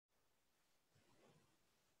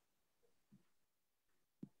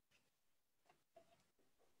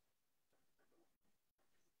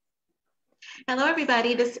Hello,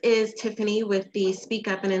 everybody. This is Tiffany with the Speak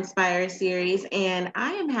Up and Inspire series, and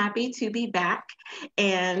I am happy to be back.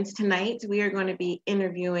 And tonight we are going to be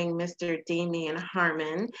interviewing Mr. Damion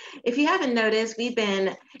Harmon. If you haven't noticed, we've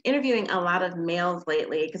been interviewing a lot of males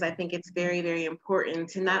lately because I think it's very, very important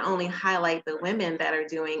to not only highlight the women that are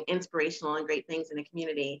doing inspirational and great things in the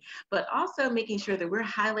community, but also making sure that we're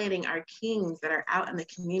highlighting our kings that are out in the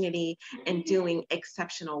community and doing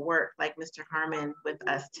exceptional work, like Mr. Harmon with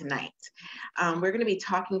us tonight. We're going to be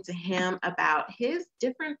talking to him about his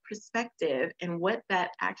different perspective and what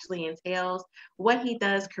that actually entails, what he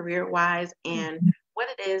does career wise, and what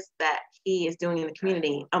it is that he is doing in the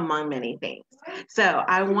community, among many things. So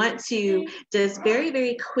I want to just very,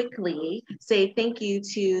 very quickly say thank you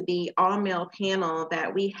to the all-male panel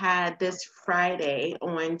that we had this Friday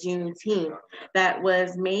on Juneteenth that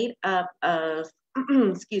was made up of,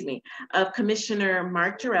 excuse me, of Commissioner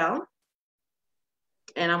Mark Jarrell,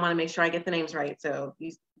 and I want to make sure I get the names right. So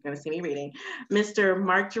you're going to see me reading. Mr.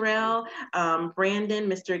 Mark Jarrell, Brandon,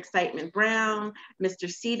 Mr. Excitement Brown, Mr.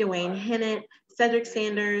 C. Dwayne Hennett, Cedric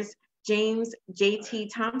Sanders, James J.T.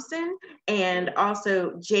 Thompson, and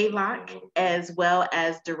also J. Locke, as well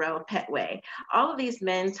as Darrell Petway. All of these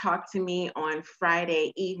men talked to me on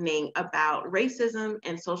Friday evening about racism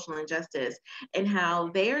and social injustice and how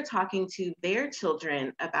they are talking to their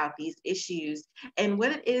children about these issues and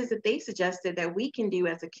what it is that they suggested that we can do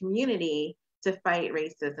as a community to fight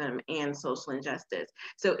racism and social injustice.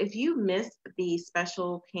 So if you missed the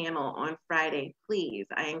special panel on Friday, please,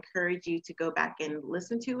 I encourage you to go back and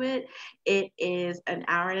listen to it. It is an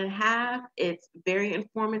hour and a half. It's very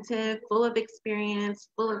informative, full of experience,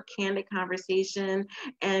 full of candid conversation.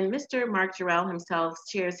 And Mr. Mark Jarrell himself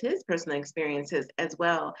shares his personal experiences as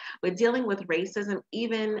well with dealing with racism,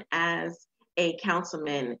 even as a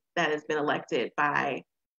councilman that has been elected by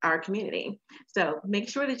our community. So make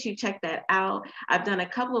sure that you check that out. I've done a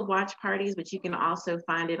couple of watch parties, but you can also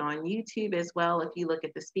find it on YouTube as well if you look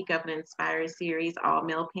at the Speak Up and Inspire series, all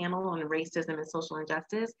male panel on racism and social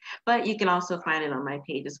injustice. But you can also find it on my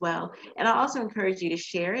page as well. And I also encourage you to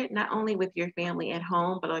share it, not only with your family at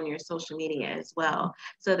home, but on your social media as well,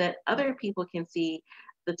 so that other people can see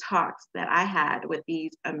the talks that I had with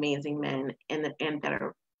these amazing men and that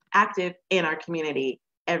are active in our community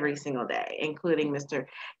every single day, including Mr.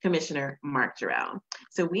 Commissioner Mark Jarrell.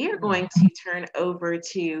 So we are going to turn over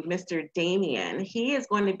to Mr. Damion. He is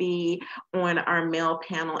going to be on our male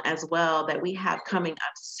panel as well that we have coming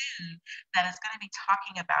up soon that is going to be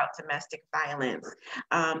talking about domestic violence.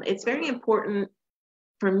 It's very important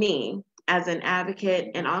for me as an advocate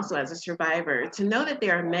and also as a survivor to know that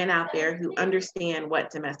there are men out there who understand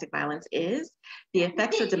what domestic violence is, the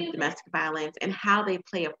effects of domestic violence, and how they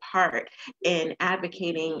play a part in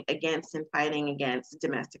advocating against and fighting against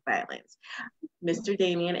domestic violence. Mr.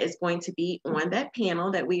 Damion is going to be on that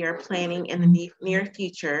panel that we are planning in the near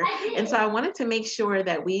future. And so I wanted to make sure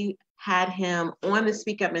that we had him on the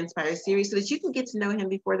Speak Up and Inspire series so that you can get to know him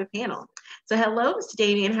before the panel. So hello, Mr.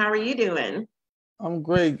 Damion, how are you doing? I'm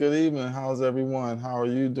great. Good evening. How's everyone? How are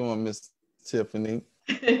you doing, Miss Tiffany?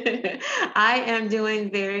 I am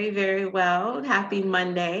doing very, very well. Happy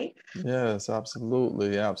Monday. Yes,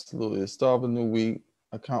 absolutely. Absolutely. The start of a new week.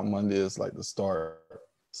 I count Monday as like the start.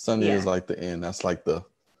 Sunday is Yeah. like the end. That's like the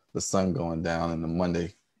sun going down, and the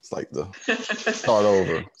Monday it's like the start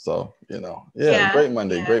over. So, yeah, Yeah, great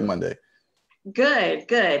Monday, yeah. great Monday. Good,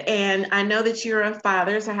 good. And I know that you're a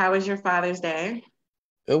father, so how was your Father's Day?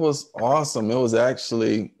 It was awesome. It was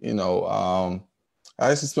actually, I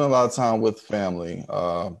actually spent a lot of time with family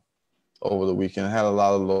over the weekend. I had a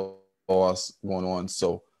lot of loss going on.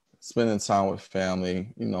 So spending time with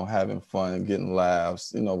family, having fun and getting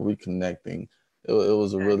laughs, reconnecting. It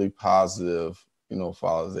was a really positive,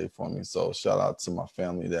 Father's Day for me. So shout out to my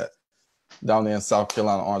family that down there in South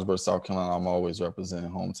Carolina, Orangeburg, South Carolina, I'm always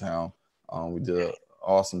representing hometown. We did an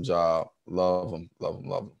awesome job. Love them, love them,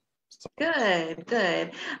 love them. So, Good,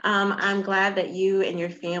 good. I'm glad that you and your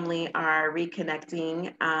family are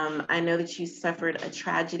reconnecting. I know that you suffered a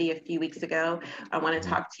tragedy a few weeks ago. I want to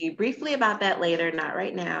mhm. talk to you briefly about that later, not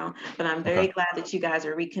right now, but I'm very Okay. glad that you guys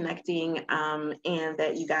are reconnecting and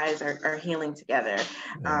that you guys are healing together.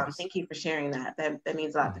 Yes. Thank you for sharing that. That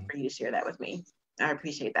means a lot Mhm. for you to share that with me. I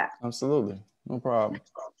appreciate that. Absolutely. No problem.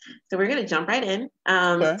 So we're going to jump right in.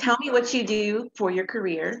 Okay. Tell me what you do for your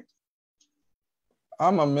career.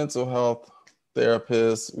 I'm a mental health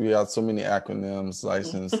therapist. We have so many acronyms: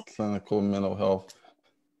 licensed clinical mental health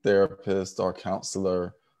therapist or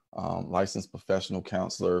counselor, licensed professional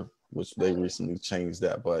counselor, which they recently changed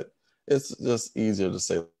that, but it's just easier to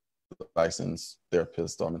say licensed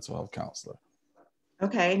therapist or mental health counselor.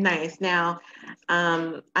 Okay, nice. Now,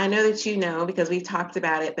 I know that you know because we've talked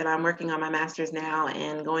about it that I'm working on my master's now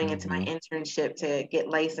and going into my Hmm. internship to get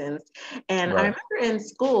licensed. And I Right. remember in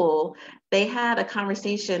school they had a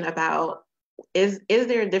conversation about is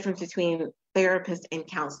there a difference between therapist and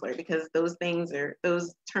counselor because those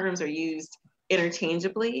terms are used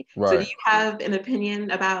interchangeably. So do Right. you have an opinion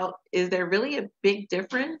about is there really a big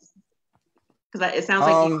difference? Because it sounds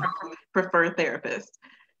like you Um, prefer therapist.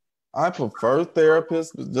 I prefer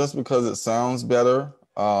therapist just because it sounds better.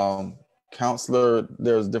 Counselor,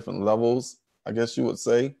 there's different levels, I guess you would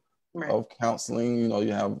say, Right. of counseling. You know,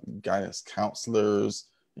 you have guidance counselors,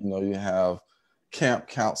 you have camp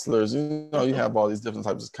counselors, you have all these different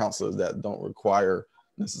types of counselors that don't require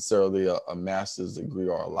necessarily a master's degree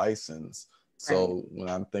or a license. Right. So when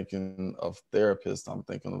I'm thinking of therapist, I'm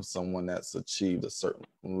thinking of someone that's achieved a certain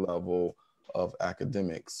level of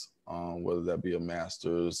academics, whether that be a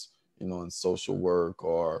master's, in social work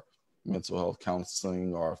or mental health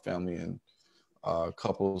counseling or family and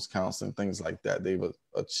couples counseling, things like that. They've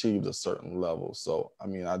achieved a certain level. So, I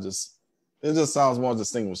mean, it just sounds more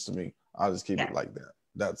distinguished to me. I'll just keep Yeah. it like that.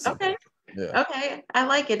 That's Okay. simple. Yeah. Okay, I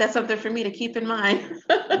like it. That's something for me to keep in mind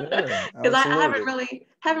Yeah, because I absolutely.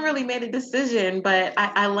 haven't really made a decision, but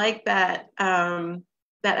I like that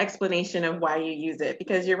that explanation of why you use it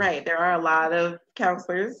because you're right. There are a lot of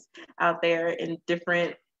counselors out there in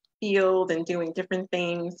different fields and doing different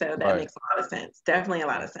things, so that Right. makes a lot of sense. Definitely a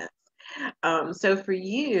lot of sense. So for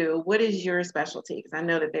you, what is your specialty? Because I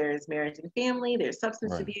know that there's marriage and family, there's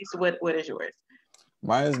substance Right. abuse. What is yours?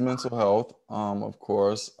 Mine is mental health. Of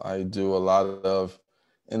course, I do a lot of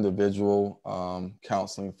individual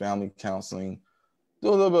counseling, family counseling, do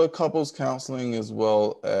a little bit of couples counseling as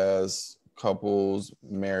well as couples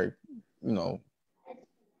married, you know,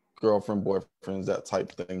 girlfriend, boyfriends, that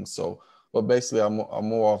type thing. So, but basically, I'm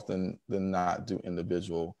more often than not do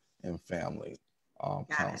individual and family Got it.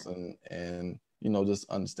 counseling, and just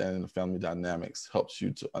understanding the family dynamics helps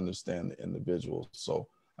you to understand the individual. So,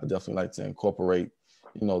 I definitely like to incorporate,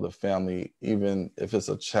 the family, even if it's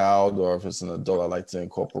a child or if it's an adult. I like to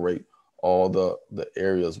incorporate all the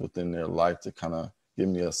areas within their life to kind of give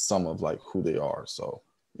me a sum of like who they are. So,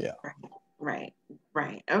 yeah. Right,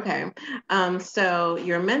 right. Okay. So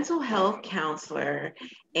you're a mental health counselor,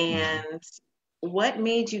 Mhm. and what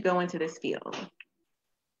made you go into this field?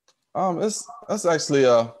 It's that's actually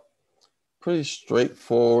pretty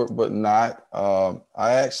straightforward, but not.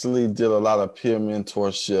 I actually did a lot of peer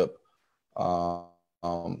mentorship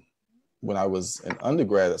um, when I was an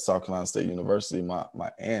undergrad at South Carolina State University. My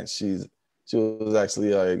aunt, she was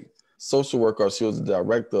actually a social worker. She was the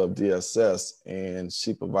director of DSS, and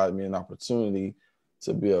she provided me an opportunity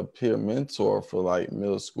to be a peer mentor for like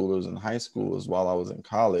middle schoolers and high schoolers while I was in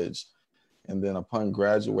college. And then upon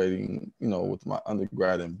graduating, with my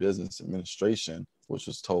undergrad in business administration, which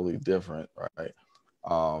was totally different, right?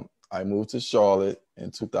 I moved to Charlotte in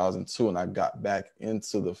 2002 and I got back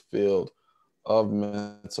into the field of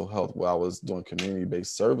mental health where I was doing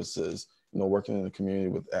community-based services, working in the community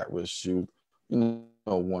with at-risk youth,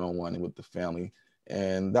 one-on-one with the family.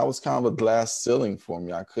 And that was kind of a glass ceiling for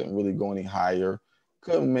me. I couldn't really go any higher,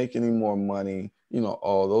 couldn't make any more money,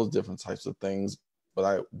 all those different types of things. But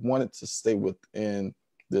I wanted to stay within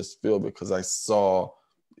this field because I saw,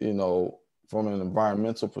 you know, from an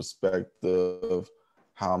environmental perspective,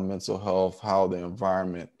 how mental health, how the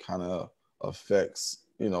environment kind of affects,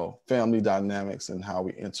 family dynamics and how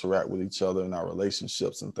we interact with each other in our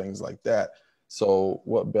relationships and things like that. So,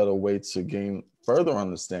 what better way to gain further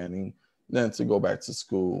understanding than to go back to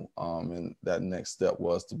school? And that next step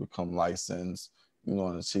was to become licensed,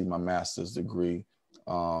 and achieve my master's degree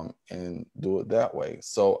and do it that way.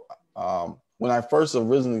 So, when I first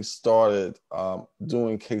originally started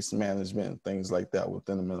doing case management and things like that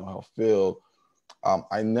within the mental health field,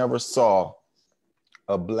 I never saw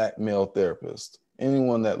a black male therapist,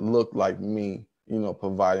 anyone that looked like me,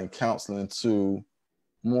 providing counseling to,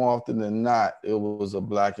 more often than not, it was a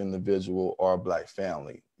black individual or a black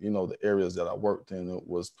family. The areas that I worked in, it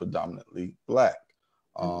was predominantly black.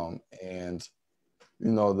 Mhm. And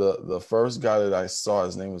the first guy that I saw,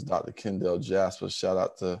 his name was Dr. Kendall Jasper. Shout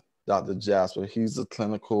out to Dr. Jasper. He's a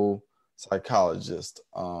clinical psychologist.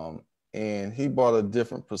 And he brought a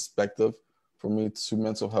different perspective for me to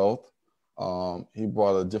mental health. He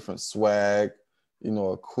brought a different swag,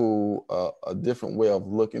 a different way of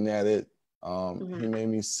looking at it. He Mhm. made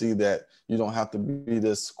me see that you don't have to be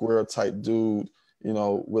this square type dude,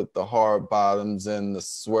 with the hard bottoms and the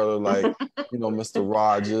sweater like, Mr.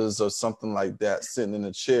 Rogers or something like that, sitting in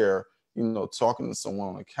a chair, talking to someone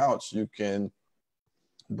on the couch. You can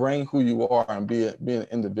bring who you are and be an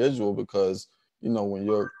individual because when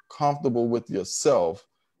you're comfortable with yourself,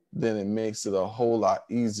 then it makes it a whole lot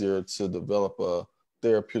easier to develop a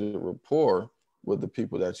therapeutic rapport with the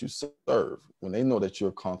people that you serve. When they know that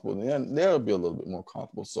you're comfortable, then they'll be a little bit more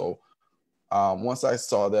comfortable. So once I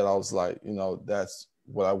saw that, I was like, that's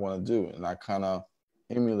what I want to do. And I kind of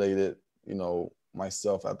emulated,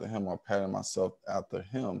 myself after him, or patterned myself after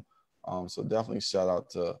him. So definitely shout out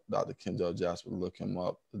to Dr. Kendall Jasper. Look him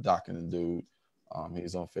up, the Docking Dude.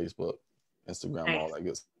 He's on Facebook, Instagram, all Nice. that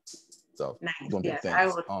good stuff. Nice. Doing big Yes, I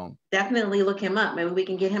things. will definitely look him up. Maybe we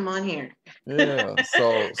can get him on here. Yeah.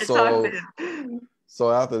 So And talk to so him.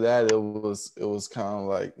 so after that, it was kind of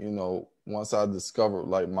like, once I discovered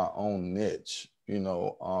like my own niche, and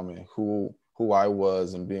who I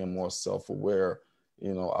was, and being more self-aware,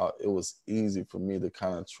 it was easy for me to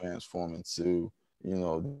kind of transform into,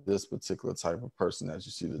 this particular type of person that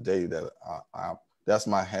you see today. That that's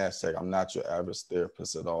my hashtag. I'm not your average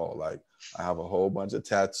therapist at all. Like, I have a whole bunch of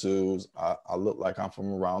tattoos. I look like I'm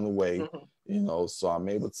from around the way, so I'm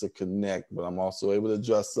able to connect, but I'm also able to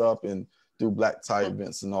dress up and do black tie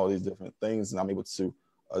events and all these different things, and I'm able to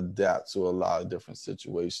adapt to a lot of different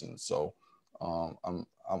situations. So I'm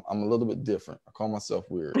a little bit different. I call myself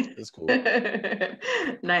weird. It's cool.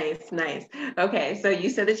 Nice, nice. Okay, so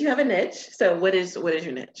you said that you have a niche. So what is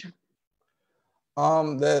your niche?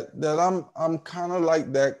 That I'm kind of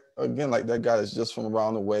like that, again, like that guy that's just from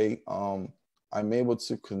around the way. I'm able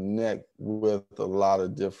to connect with a lot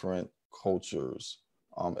of different cultures,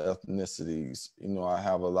 ethnicities. I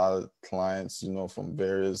have a lot of clients, from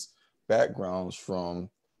various backgrounds, from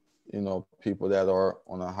people that are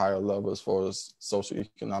on a higher level as far as social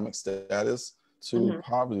economic status, to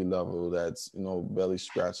poverty level that's barely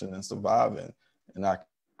scratching and surviving. And I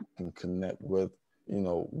can connect with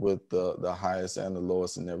the highest and the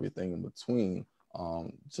lowest and everything in between,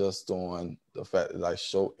 just on the fact that I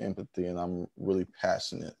show empathy, and I'm really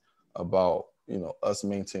passionate about us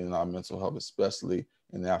maintaining our mental health, especially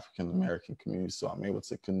in the African American community. So I'm able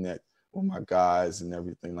to connect with my guys and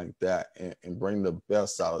everything like that, and bring the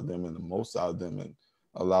best out of them and the most out of them, and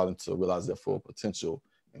allow them to realize their full potential.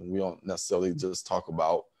 And we don't necessarily just talk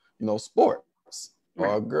about sports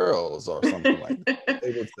or girls or something like that. We're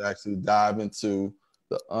able to actually dive into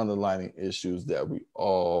the underlying issues that we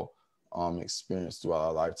all experience throughout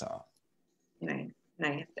our lifetime. Nice,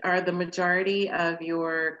 nice. Are the majority of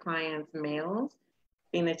your clients males,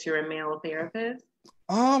 being that you're a male therapist?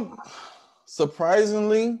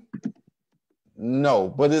 Surprisingly, no,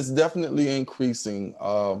 but it's definitely increasing.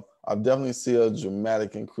 I've definitely seen a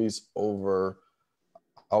dramatic increase over,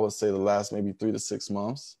 I would say, the last maybe 3 to 6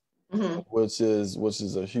 months, which is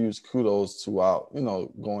a huge kudos to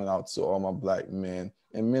going out to all my black men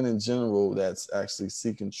and men in general that's actually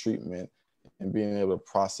seeking treatment and being able to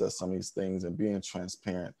process some of these things and being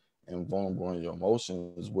transparent and vulnerable in your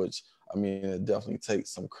emotions. Which, I mean, it definitely takes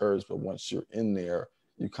some courage, but once you're in there,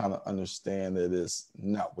 you kind of understand that it's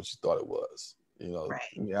not what you thought it was. Right.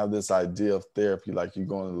 You have this idea of therapy, like you're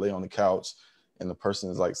going to lay on the couch and the person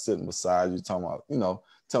is like sitting beside you talking about,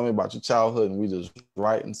 tell me about your childhood, and we just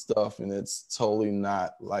writing stuff, and it's totally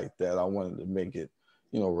not like that. I wanted to make it,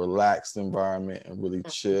 relaxed environment and really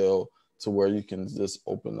chill, to where you can just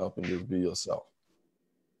open up and just be yourself.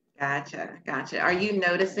 Gotcha, gotcha. Are you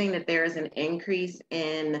noticing that there is an increase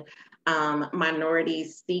in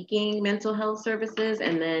minorities seeking mental health services?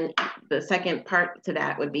 And then the second part to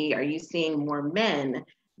that would be, are you seeing more men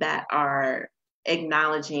that are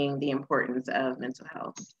acknowledging the importance of mental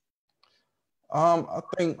health? I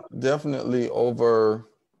think definitely I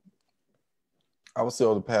would say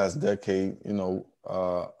over the past decade,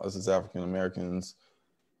 us as African Americans,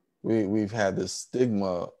 we've had this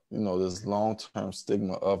stigma, this long-term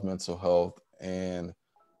stigma of mental health, and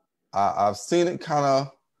I've seen it kind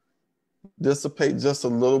of dissipate just a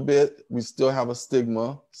little bit. We still have a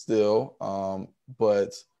stigma still,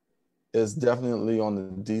 but it's definitely on the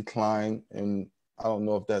decline. And I don't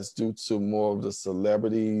know if that's due to more of the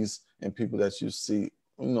celebrities and people that you see,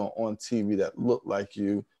 on TV that look like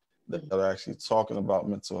you, that are actually talking about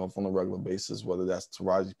mental health on a regular basis, whether that's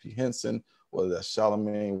Taraji P. Henson, whether that's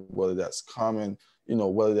Charlamagne, whether that's Common,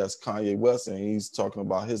 whether that's Kanye West, and he's talking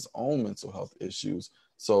about his own mental health issues.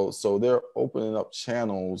 So they're opening up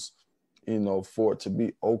channels, for it to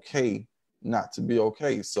be okay, not to be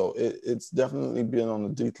okay. So it's definitely been on the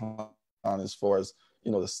decline as far as,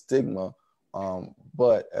 the stigma.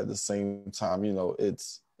 But at the same time,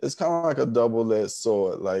 it's kind of like a double-edged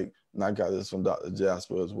sword. Like, and I got this from Dr.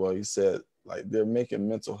 Jasper as well. He said, like, they're making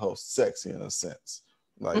mental health sexy in a sense.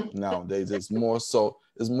 Like, nowadays, it's more so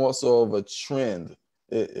of a trend,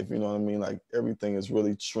 if you know what I mean. Like, everything is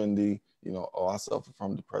really trendy. Oh, I suffer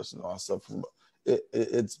from depression. Oh, I suffer from,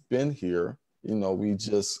 it's been here. You know, we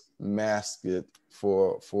just mask it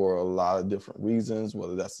for a lot of different reasons,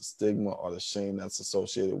 whether that's the stigma or the shame that's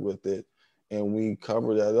associated with it. And we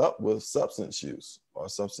cover that up with substance use or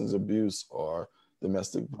substance abuse or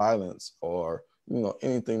domestic violence or, you know,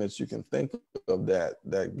 anything that you can think of that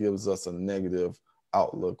gives us a negative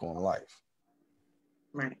outlook on life.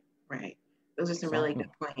 Right, right. Those are some really So,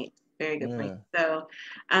 good points. Very good yeah. points. So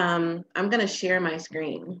I'm gonna share my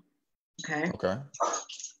screen. Okay. Okay.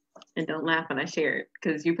 And don't laugh when I share it,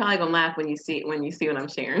 because you're probably gonna laugh when you see what I'm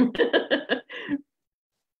sharing.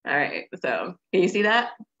 All right. So can you see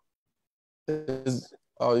that?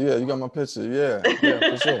 Oh yeah, you got my picture. Yeah, yeah,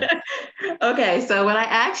 for sure. Okay, so when I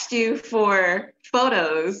asked you for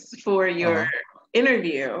photos for your Uh-huh.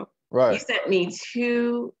 interview, you Right. sent me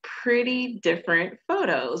two pretty different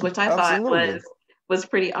photos, which I thought Absolutely. was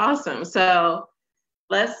pretty awesome. So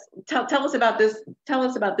let's tell us about this. Tell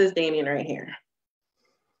us about this Damion right here.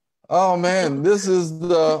 Oh man, this is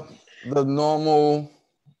the normal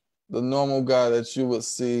guy that you would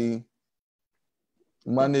see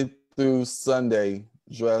Monday through Sunday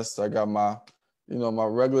dressed. I got my, you know, my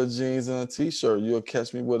regular jeans and a t-shirt. You'll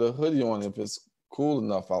catch me with a hoodie on if it's cool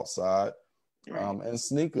enough outside, Right. and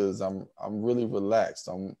sneakers. I'm really relaxed.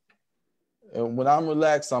 And when I'm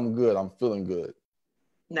relaxed, I'm good. I'm feeling good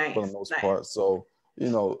for the Nice, most nice. part. So, you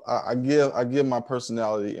know, I give my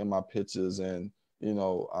personality in my pictures, and you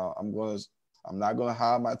know, I'm not gonna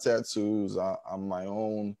hide my tattoos. I'm my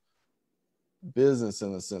own business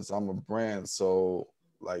in a sense. I'm a brand, so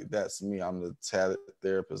like that's me. I'm the tatted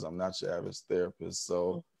therapist. I'm not your average therapist.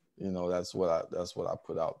 So, you know, that's what I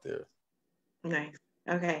put out there. Nice.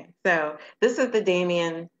 Okay. So this is the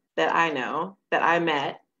Damion that I know, that I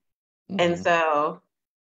met. And Mm-hmm. so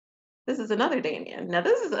this is another Damion. Now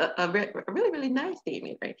this is a really, really nice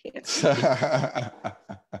Damion right here.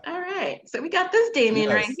 All right. So we got this Damion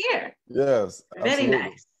right Yes, here. yes, Very absolutely.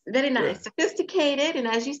 nice. Very Yeah. nice. Sophisticated. And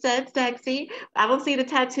as you said, sexy. I don't see the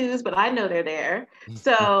tattoos, but I know they're there.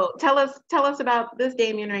 So tell us about this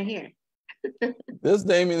Damion right here. This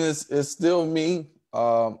Damien is still me.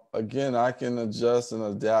 Again, I can adjust and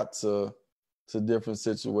adapt to different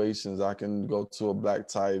situations. I can go to a black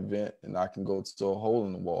tie event and I can go to a hole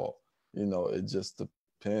in the wall. You know, it just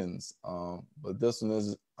depends. But this one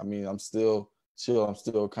is, I mean, I'm still chill. I'm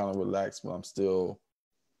still kind of relaxed, but I'm still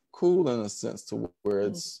cool in a sense to where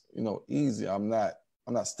it's, you know, easy. I'm not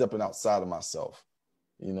stepping outside of myself.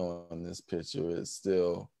 You know, in this picture, it's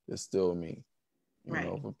still me. You Right.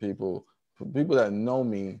 know, for people that know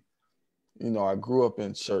me, you know, I grew up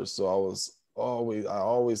in church, so I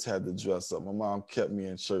always had to dress up. My mom kept me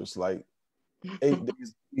in church like 8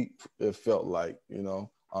 days a week, it felt like, you know.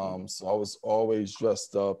 So I was always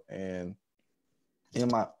dressed up. And in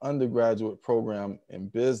my undergraduate program in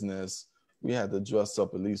business, we had to dress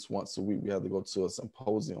up at least once a week. We had to go to a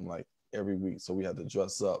symposium like every week. So we had to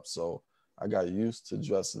dress up. So I got used to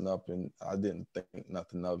dressing up, and I didn't think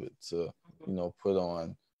nothing of it to, you know, put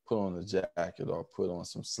on a jacket or put on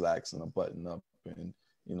some slacks and a button up and,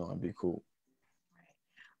 you know, and be cool.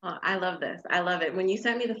 Oh, I love this. I love it. When you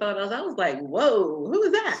sent me the photos, I was like, whoa, who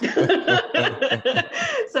is that?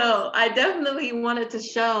 So I definitely wanted to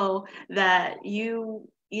show that you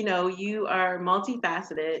know, you are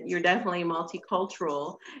multifaceted. You're definitely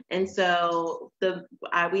multicultural. And so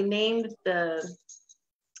we named the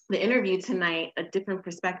interview tonight a different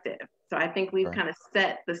perspective. So I think we've Okay. kind of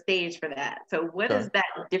set the stage for that. So what Okay. is that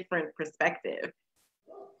different perspective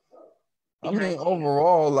I behind mean, you?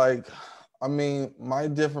 overall, like, I mean, my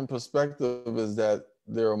different perspective is that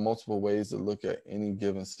there are multiple ways to look at any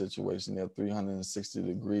given situation. There are 360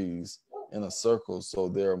 degrees in a circle. So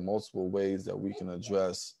there are multiple ways that we can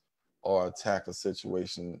address or attack a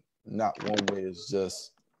situation. Not one way is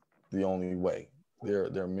just the only way.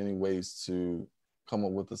 There are many ways to come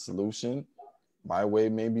up with a solution. My way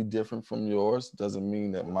may be different from yours. Doesn't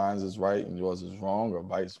mean that mine is right and yours is wrong or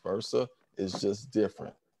vice versa. It's just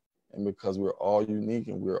different. And because we're all unique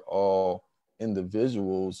and we're all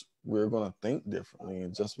individuals, we're going to think differently.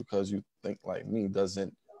 And just because you think like me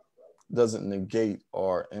doesn't negate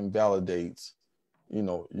or invalidate, you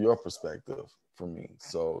know, your perspective for me.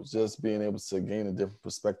 So just being able to gain a different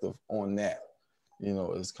perspective on that, you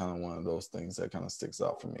know, is kind of one of those things that kind of sticks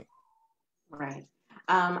out for me. Right.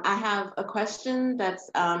 I have a question that's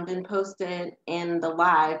been posted in the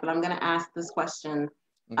live, but I'm going to ask this question.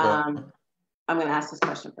 Okay. Um, I'm going to ask this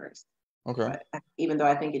question first, Okay. but even though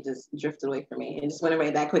I think it just drifted away from me, it just went away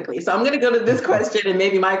that quickly. So I'm going to go to this question, and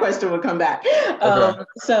maybe my question will come back. Okay.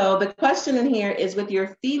 So the question in here is, with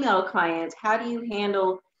your female clients, how do you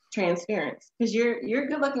handle transference? Because you're a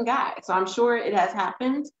good-looking guy, so I'm sure it has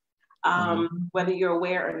happened. whether you're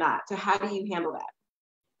aware or not. So how do you handle that?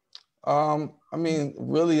 I mean,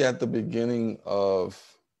 really at the beginning of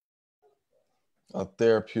a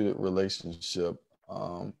therapeutic relationship,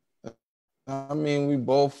 I mean, we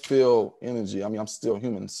both feel energy. I mean, I'm still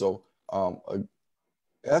human. So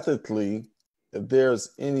ethically, if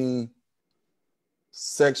there's any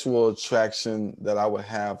sexual attraction that I would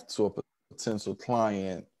have to a potential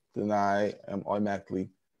client, then I am automatically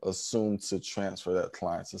assumed to transfer that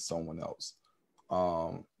client to someone else.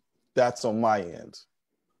 That's on my end.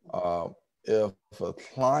 Uh, if a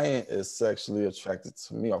client is sexually attracted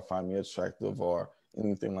to me or find me attractive or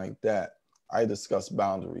anything like that, I discuss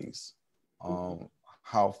boundaries,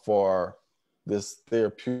 how far this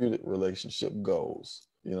therapeutic relationship goes.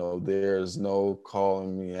 You know, there's no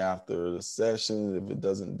calling me after the session if it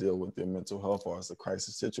doesn't deal with your mental health or it's a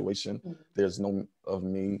crisis situation. There's no of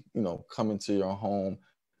me, you know, coming to your home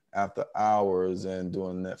after hours and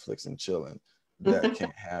doing Netflix and chilling. That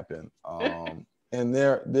can't happen. And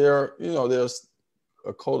you know, there's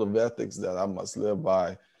a code of ethics that I must live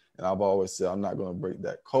by, and I've always said I'm not going to break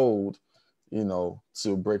that code, you know,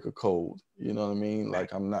 to break a code. You know what I mean?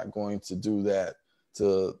 Like I'm not going to do that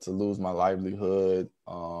to lose my livelihood.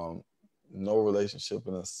 No relationship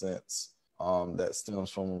in a sense that stems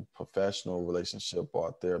from a professional relationship or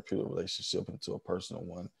a therapeutic relationship into a personal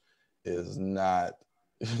one is not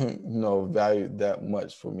valued that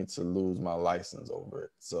much for me to lose my license over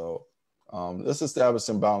it. So let's establish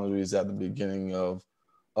some boundaries at the beginning of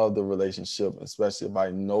the relationship, especially if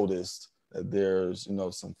I noticed that there's, you know,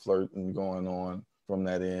 some flirting going on from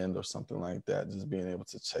that end or something like that. Just being able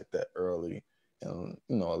to check that early and,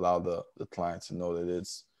 you know, allow the client to know that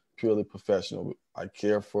it's purely professional. I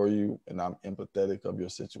care for you and I'm empathetic of your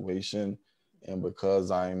situation. And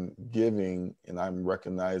because I'm giving and I'm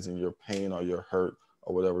recognizing your pain or your hurt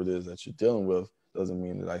or whatever it is that you're dealing with, doesn't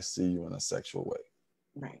mean that I see you in a sexual way.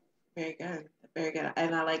 Right. Very good. Very good.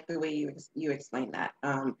 And I like the way you explain that.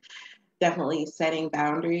 Definitely setting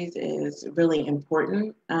boundaries is really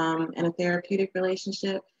important in a therapeutic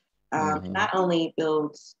relationship. Not only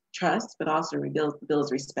builds trust, but also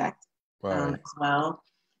builds respect as well.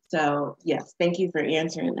 So yes, thank you for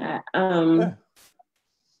answering that. Yeah.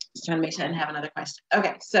 Just trying to make sure I didn't have another question.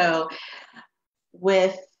 Okay, so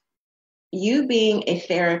with you being a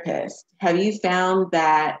therapist, have you found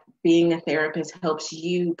that being a therapist helps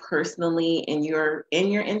you personally in your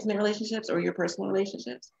intimate relationships or your personal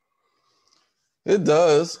relationships? It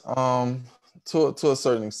does, to a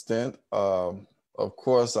certain extent. Of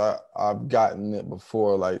course, I've gotten it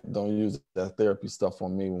before. Like, don't use that therapy stuff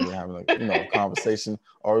on me when we're having a conversation,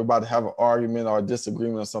 or we're about to have an argument or a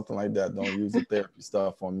disagreement or something like that. Don't use the therapy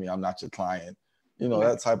stuff on me. I'm not your client,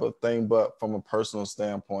 that type of thing. But from a personal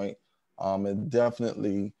standpoint, it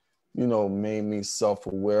definitely, made me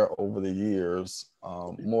self-aware over the years,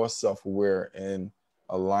 more self-aware and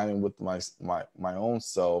aligning with my own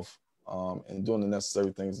self. And doing the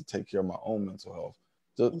necessary things to take care of my own mental health.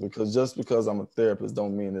 Just because I'm a therapist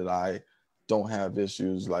don't mean that I don't have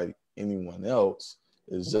issues like anyone else.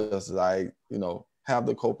 It's just that I, have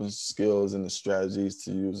the coping skills and the strategies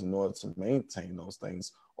to use in order to maintain those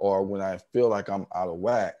things. Or when I feel like I'm out of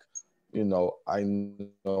whack, I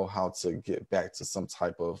know how to get back to some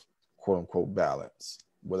type of quote unquote balance,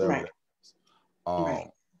 whatever that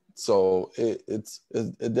is. So it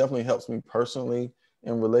definitely helps me personally.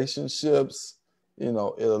 In relationships, it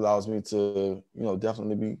allows me to,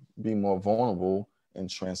 definitely be more vulnerable and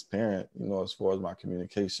transparent, as far as my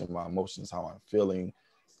communication, my emotions, how I'm feeling,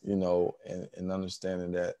 and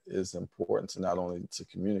understanding that it's important to not only to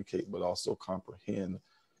communicate, but also comprehend,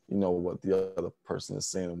 what the other person is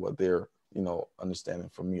saying and what they're, understanding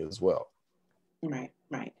from me as well. Right.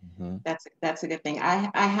 Mm-hmm. That's a good thing. I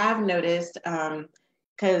have noticed,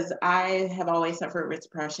 because I have always suffered with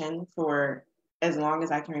depression for as long as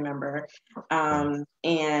I can remember.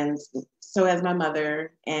 And so has my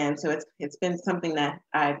mother. And so it's been something that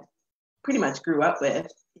I pretty much grew up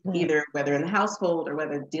with, either whether in the household or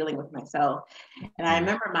whether dealing with myself. And I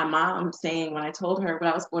remember my mom saying, when I told her what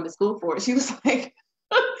I was going to school for, she was like,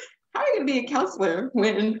 how are you going to be a counselor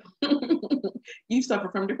when you suffer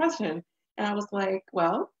from depression? And I was like,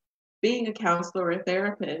 well, being a counselor or a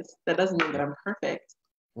therapist, that doesn't mean that I'm perfect.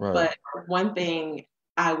 Right. But one thing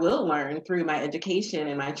I will learn through my education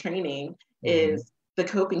and my training is the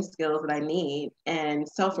coping skills that I need and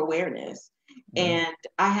self-awareness. And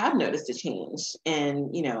I have noticed a change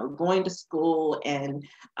in, going to school and,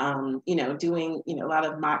 doing, a lot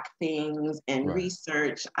of mock things and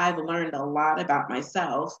research. I've learned a lot about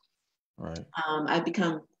myself. Right. I've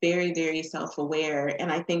become very, very self-aware,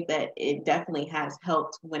 and I think that it definitely has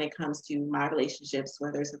helped when it comes to my relationships,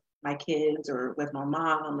 whether it's with my kids or with my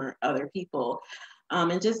mom or other people,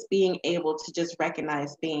 and just being able to just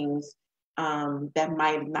recognize things that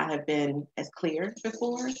might not have been as clear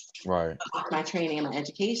before. Right. But with my training and my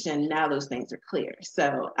education, now those things are clear.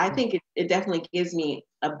 So I think it definitely gives me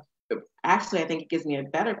actually, I think it gives me a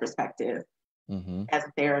better perspective Mm-hmm. as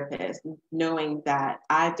a therapist, knowing that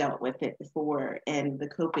I've dealt with it before and the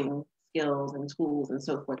coping skills and tools and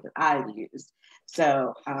so forth that I've used.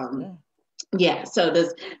 So, Yeah. yeah. So,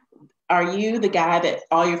 are you the guy that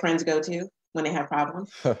all your friends go to when they have problems?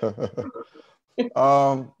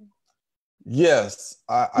 um, yes,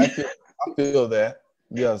 I feel that.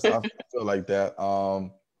 Yes, I feel like that.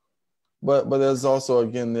 But there's also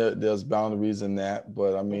again there's boundaries in that.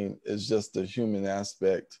 But I mean, it's just the human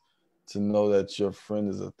aspect to know that your friend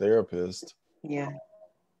is a therapist, Yeah.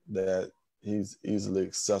 that he's easily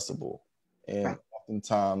accessible. And Right.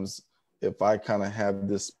 oftentimes, if I kind of have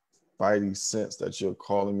this spidey sense that you're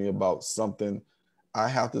calling me about something, I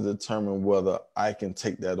have to determine whether I can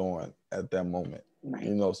take that on at that moment.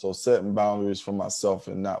 Right. So setting boundaries for myself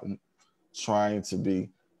and not trying to be,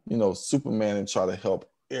 Superman and try to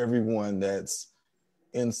help everyone that's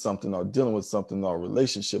in something or dealing with something or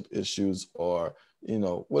relationship issues or,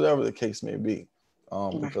 whatever the case may be.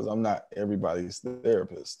 Right. Because I'm not everybody's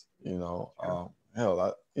therapist, hell,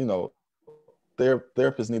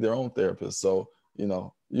 therapists need their own therapist. So,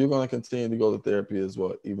 you're going to continue to go to therapy as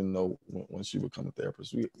well, even though once you become a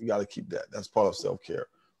therapist, we got to keep that. That's part of self-care.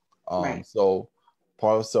 Right. So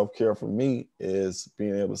part of self-care for me is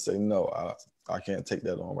being able to say, no, I can't take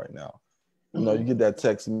that on right now. You Mm-hmm. get that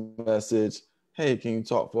text message, hey, can you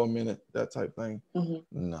talk for a minute? That type thing.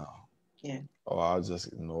 Mm-hmm. No. Yeah. Or I'll just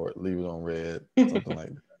ignore it, leave it on red, something like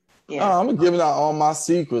that. Yeah. Oh, I'm giving out all my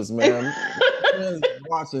secrets, man. My friends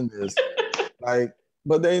watching this, like,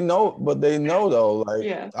 but they know though, like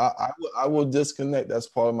Yeah. I will disconnect. That's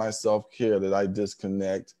part of my self-care, that I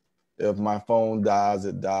disconnect. If my phone dies,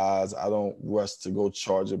 it dies. I don't rush to go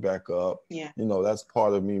charge it back up. Yeah. That's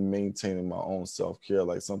part of me maintaining my own self-care.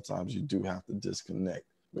 Like sometimes you do have to disconnect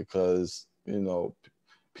because,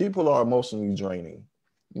 people are emotionally draining.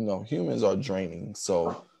 Humans are draining.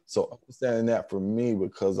 So understanding that for me,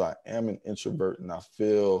 because I am an introvert and I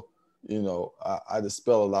feel, I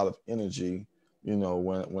dispel a lot of energy.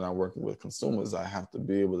 When I'm working with consumers, I have to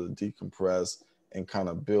be able to decompress and kind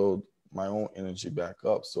of build my own energy back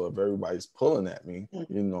up. So if everybody's pulling at me,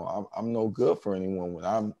 I'm no good for anyone when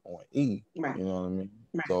I'm on E. Right. You know what I mean?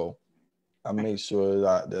 Right. So I Right. make sure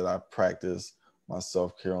that I practice my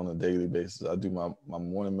self-care on a daily basis. I do my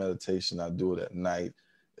morning meditation. I do it at night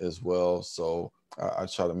as well. So I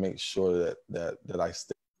try to make sure that I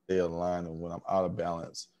stay aligned. And when I'm out of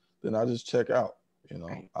balance, then I just check out.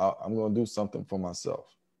 Right. I'm going to do something for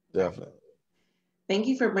myself. Right. Definitely. Thank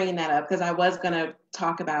you for bringing that up because I was going to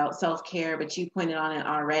talk about self-care, but you pointed on it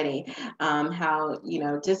already. How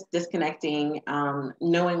just disconnecting,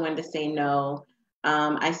 knowing when to say no.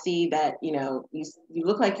 I see that you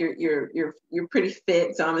look like you're pretty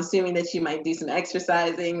fit, so I'm assuming that you might do some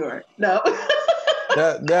exercising or no.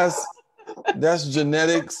 That that's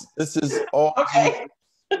genetics. This is all Okay,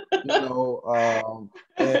 genetics.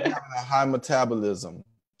 And having a high metabolism.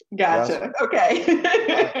 That's gotcha. I,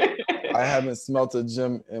 Okay. I haven't smelt a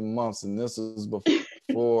gym in months, and this is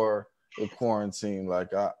before the quarantine.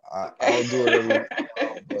 Like I'll do it every once in a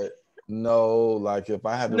while, but no, like if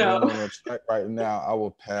I had to run No. on a track right now, I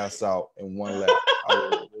will pass out in one lap. I will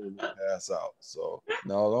literally pass out. So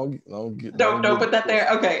no, Don't don't get put it that there.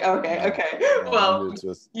 twisted. Okay, okay, No, okay. no, don't Well, get it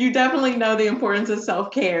twisted. you definitely know the importance of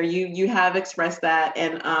self-care. You have expressed that,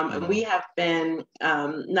 and Mm-hmm. we have been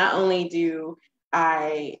not only do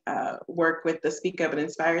I work with the Speak Up and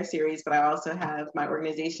Inspire series, but I also have my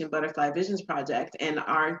organization Butterfly Visions Project, and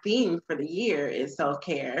our theme for the year is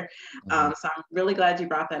self-care. Mm-hmm. So I'm really glad you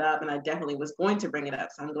brought that up, and I definitely was going to bring it up,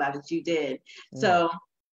 so I'm glad that you did. Yeah. So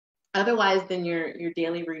otherwise than your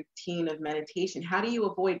daily routine of meditation, how do you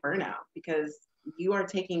avoid burnout? Because you are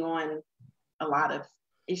taking on a lot of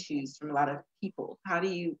issues from a lot of people. How do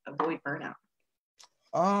you avoid burnout?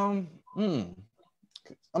 Um, hmm.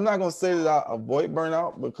 I'm not gonna say that I avoid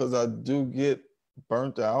burnout because I do get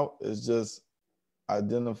burnt out. It's just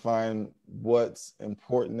identifying what's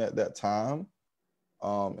important at that time.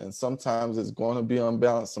 And sometimes it's going to be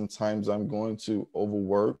unbalanced. Sometimes I'm going to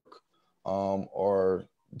overwork or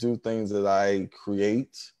do things that I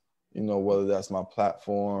create, whether that's my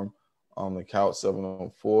platform, the Couch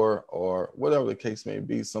 704, or whatever the case may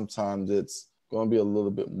be. Sometimes it's going to be a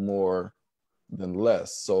little bit more than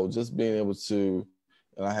less. So just being able to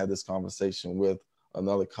And I had this conversation with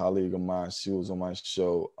another colleague of mine. She was on my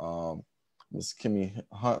show, Miss Kimmy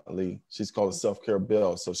Huntley. She's called a self-care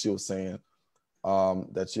bell. So she was saying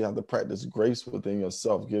that you have to practice grace within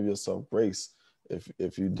yourself. Give yourself grace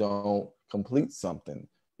if you don't complete something,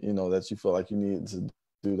 you know, that you feel like you need to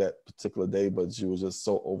do that particular day, but you were just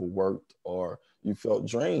so overworked or you felt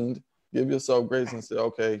drained. Give yourself grace and say,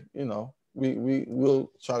 okay, you know, we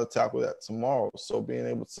will try to tackle that tomorrow. So being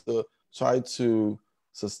able to try to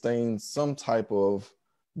sustain some type of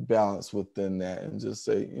balance within that and just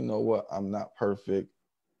say, you know what, I'm not perfect.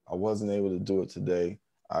 I wasn't able to do it today.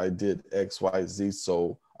 I did X, Y, Z,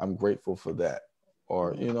 so I'm grateful for that.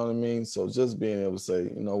 Or, you know what I mean? So just being able to say,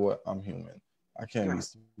 you know what, I'm human. I can't be Right.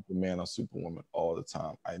 Superman or Superwoman all the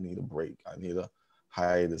time. I need a break. I need a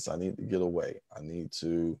hiatus. I need to get away. I need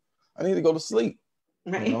to go to sleep,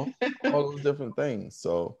 you Right. know, all those different things.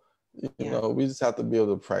 So, you Yeah. know, we just have to be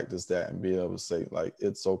able to practice that and be able to say, like,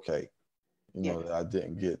 it's okay, you Yes. know, that I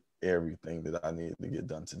didn't get everything that I needed to get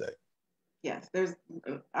done today. Yes. There's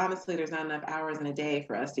honestly, there's not enough hours in a day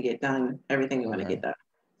for us to get done everything we want to get Right. done.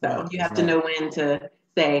 So Right. you It's have to not. know when to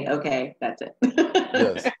say, okay, that's it.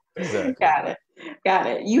 Yes, exactly. Got it. Got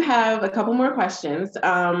it. You have a couple more questions.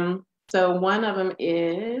 So one of them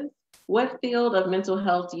is, what field of mental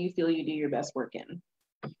health do you feel you do your best work in?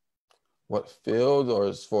 What field, or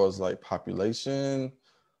as far as like population,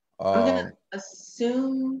 I'm gonna um,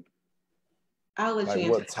 assume I'll let like you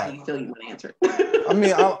answer what it how type? you feel you want to answer I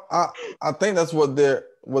mean, it. I think that's what they're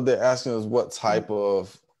asking is what type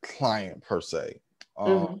of client per se. Um,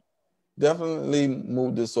 Mhm. Definitely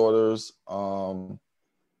mood disorders. I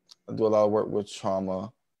do a lot of work with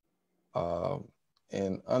trauma, um,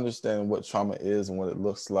 and understanding what trauma is and what it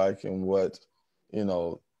looks like and what, you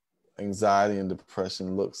know, anxiety and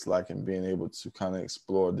depression looks like, and being able to kind of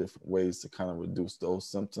explore different ways to kind of reduce those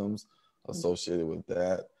symptoms associated with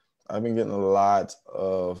that. I've been getting a lot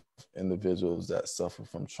of individuals that suffer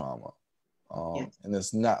from trauma. Yes. And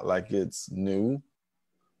it's not like it's new.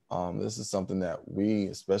 This is something that we,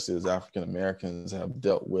 especially as African Americans, have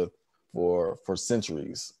dealt with for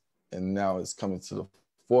centuries, and now it's coming to the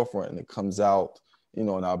forefront, and it comes out, you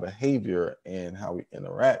know, in our behavior and how we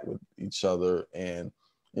interact with each other, and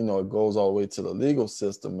you know, it goes all the way to the legal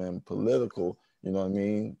system and political. You know what I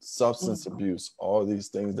mean? Substance Mhm. abuse, all these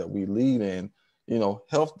things that we lead in, you know,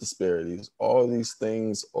 health disparities, all these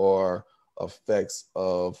things are effects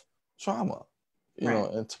of trauma, you Right.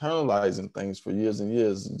 know, internalizing things for years and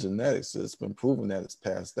years. Genetics, it's been proven that it's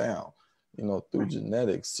passed down, you know, through Right.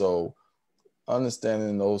 genetics. So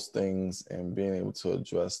understanding those things and being able to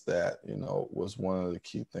address that, you know, was one of the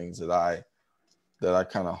key things that I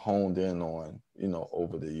kind of honed in on, you know,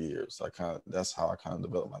 over the years. That's how I kind of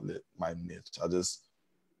developed my niche.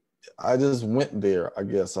 I just went there. I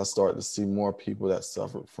guess I started to see more people that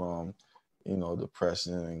suffered from, you know,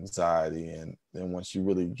 depression and anxiety. And then once you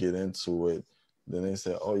really get into it, then they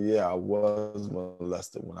say, oh, yeah, I was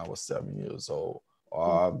molested when I was 7 years old. Mhm.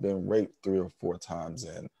 Or I've been raped 3 or 4 times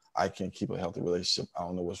and I can't keep a healthy relationship. I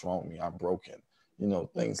don't know what's wrong with me. I'm broken, you know,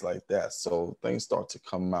 Mhm. things like that. So things start to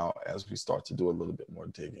come out as we start to do a little bit more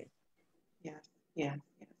digging. Yes. Yes.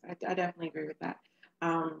 Yes. I definitely agree with that.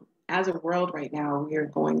 As a world right now, we are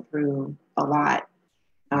going through a lot.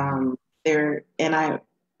 Mm-hmm. There and I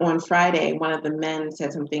on Friday, one of the men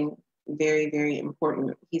said something very, very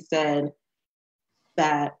important. He said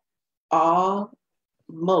that all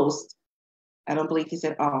most, I don't believe he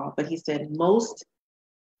said all, but he said most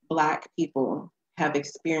Black people have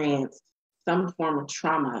experienced some form of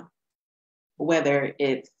trauma, whether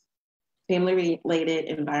it's family related,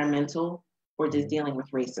 environmental, or just Mm-hmm. dealing with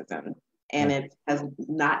racism. And Right. it has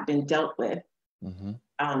not been dealt with.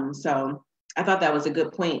 Mm-hmm. So I thought that was a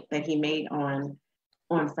good point that he made on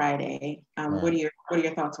Friday. Right. What are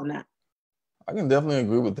your thoughts on that? I can definitely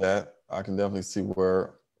agree with that. I can definitely see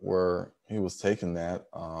where he was taking that.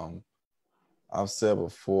 I've said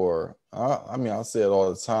before. I mean, I say it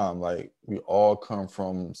all the time. Like we all come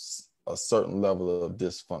from a certain level of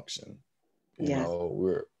dysfunction. You Yes. know,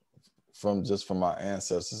 we're from our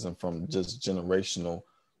ancestors and from just generational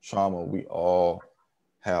trauma. We all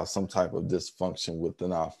have some type of dysfunction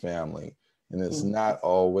within our family, and it's Mhm. not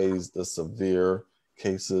always the severe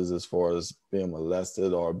cases as far as being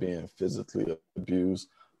molested or being physically abused,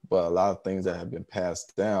 but a lot of things that have been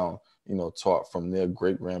passed down, you know, taught from their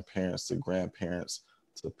great grandparents to grandparents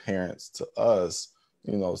to parents to us.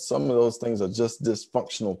 You know, some of those things are just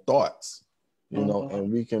dysfunctional thoughts, you know, Mhm.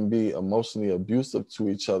 and we can be emotionally abusive to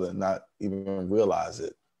each other and not even realize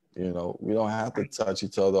it. You know, we don't have to Right. touch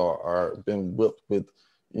each other or been whipped with,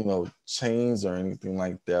 you know, chains or anything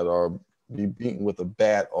like that, or be beaten with a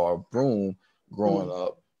bat or a broom. growing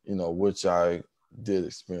up, you know, which I did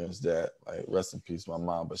experience that. Like, rest in peace, my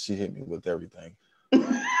mom, but she hit me with everything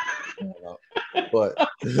growing up. But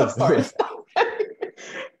Of course.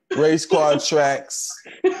 race car tracks,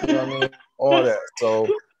 you know what I mean, all that. So,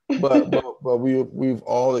 but we've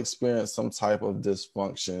all experienced some type of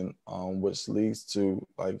dysfunction, which leads to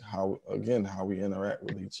like how we interact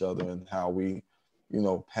with each other and how we, you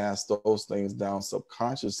know, pass those things down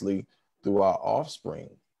subconsciously through our offspring,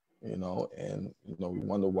 you know, and you know we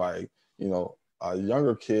wonder why, you know, our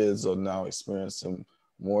younger kids are now experiencing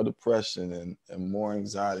more depression and more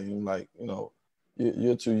anxiety. And like, you know,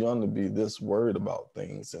 you're too young to be this worried about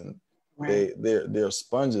things, and Right. they're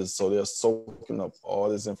sponges, so they're soaking up all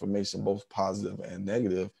this information, both positive and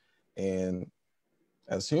negative. And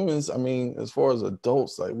as humans, I mean, as far as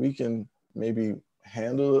adults, like we can maybe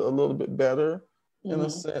handle it a little bit better in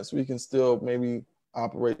a sense. We can still maybe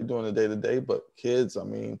operate during the day to day, but kids, I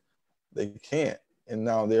mean, they can't. And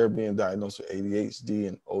now they're being diagnosed with ADHD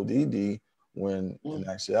and ODD when in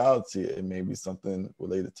actuality it may be something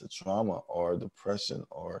related to trauma or depression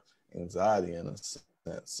or anxiety in a sense.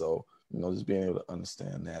 So, you know, just being able to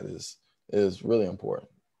understand that is really important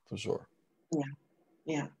for sure.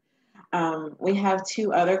 Yeah. We have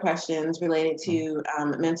two other questions related to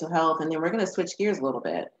mental health, and then we're going to switch gears a little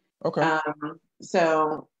bit. Okay.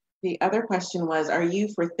 So the other question was, are you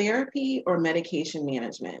for therapy or medication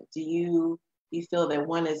management? Do you feel that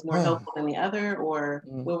one is more helpful than the other, or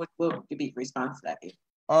what would be your response to that be?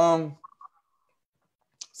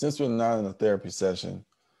 Since we're not in a therapy session,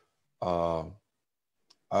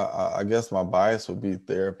 I guess my bias would be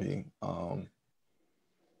therapy.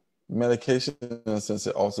 Medication, in a sense,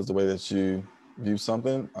 it alters the way that you view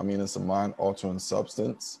something. I mean, it's a mind-altering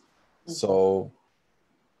substance. So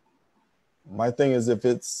my thing is, if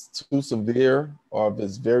it's too severe or if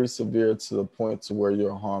it's very severe to the point to where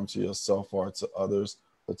you're harm to yourself or to others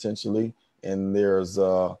potentially, and there's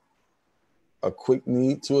a quick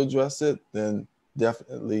need to address it, then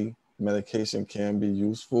definitely medication can be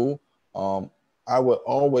useful. I would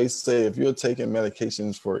always say if you're taking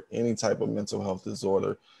medications for any type of mental health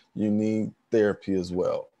disorder, you need therapy as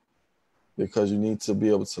well, because you need to be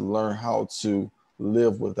able to learn how to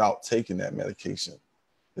live without taking that medication.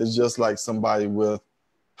 It's just like somebody with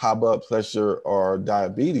high blood pressure or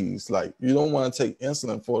diabetes. Like, you don't want to take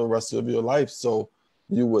insulin for the rest of your life. So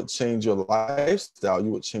you would change your lifestyle,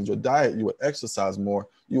 you would change your diet, you would exercise more,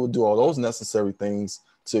 you would do all those necessary things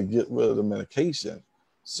to get rid of the medication.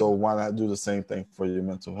 So why not do the same thing for your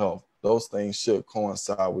mental health? Those things should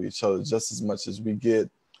coincide with each other just as much as we get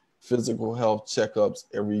physical health checkups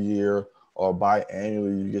every year, or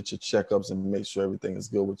biannually you get your checkups and make sure everything is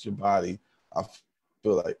good with your body. I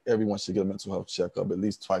feel like everyone should get a mental health checkup at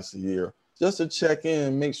least twice a year, just to check in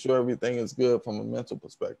and make sure everything is good from a mental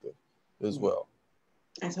perspective as well.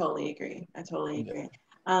 I totally agree.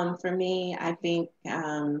 For me, I think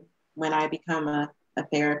when I become a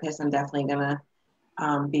therapist, I'm definitely gonna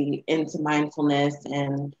be into mindfulness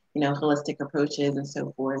and holistic approaches and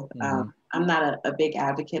so forth. I'm not a big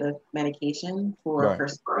advocate of medication for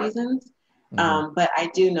personal reasons, but I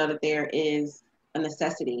do know that there is a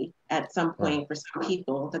necessity at some point for some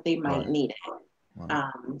people that they might need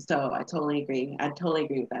it. So I totally agree. I totally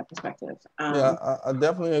agree with that perspective. I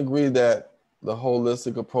definitely agree that the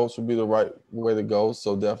holistic approach would be the right way to go.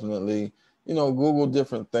 So definitely, Google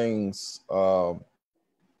different things. The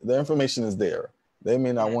information is there. They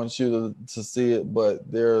may not want you to see it, but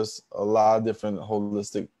there's a lot of different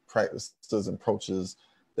holistic practices and approaches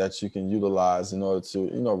that you can utilize in order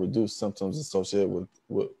to, reduce symptoms associated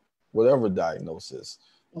with whatever diagnosis,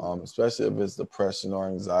 especially if it's depression or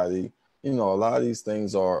anxiety. A lot of these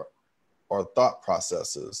things are thought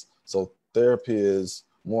processes. So therapy is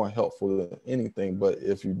more helpful than anything. But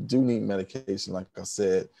if you do need medication, like I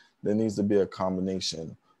said, there needs to be a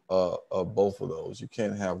combination of both of those. You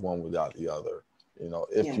can't have one without the other.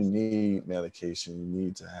 If you need medication, you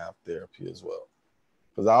need to have therapy as well.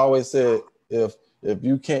 Because I always said, if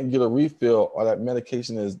you can't get a refill, or that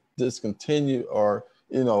medication is discontinued, or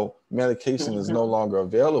medication is no longer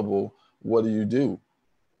available, what do?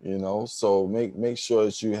 So make sure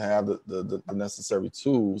that you have the necessary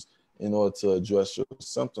tools in order to address your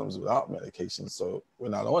symptoms without medication. So we're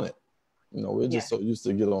not on it. We're just so used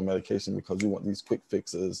to get on medication because we want these quick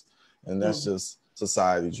fixes, and that's just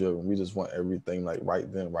society driven. We just want everything like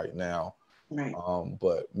right then, right now. Right.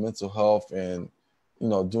 But mental health and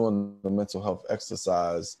doing the mental health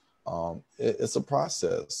exercise, it's a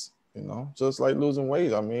process. Just like losing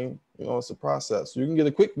weight. I mean, it's a process. You can get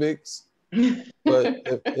a quick fix, but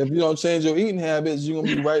if you don't change your eating habits, you're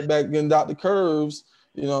gonna be right back getting Dr. Curves.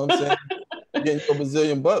 You know what I'm saying? getting your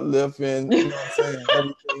Brazilian butt lift and, you know what I'm saying,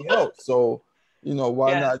 everything else. So,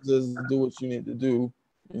 why Yeah. not just do what you need to do,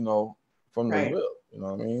 from the Right. rip, you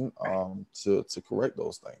know what I mean? Right. To correct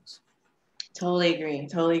those things. Totally agree.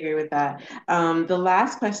 Totally agree with that. The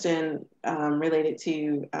last question related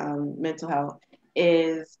to mental health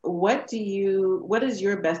is what is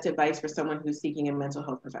your best advice for someone who's seeking a mental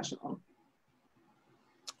health professional?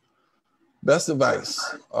 Best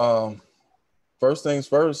advice. First things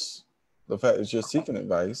first, the fact that you're seeking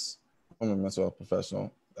advice from a mental health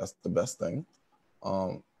professional, that's the best thing.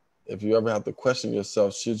 Um, if you ever have to question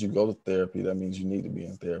yourself, should you go to therapy? That means you need to be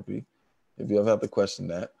in therapy. If you ever have to question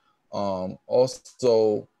that.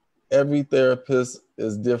 Also, every therapist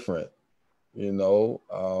is different.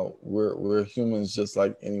 We're humans just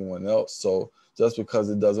like anyone else. So just because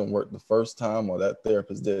it doesn't work the first time or that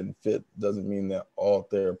therapist didn't fit doesn't mean that all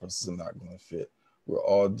therapists are not going to fit. We're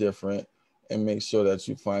all different, and make sure that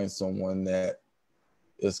you find someone that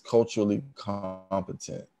is culturally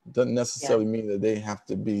competent. Doesn't Yeah. necessarily mean that they have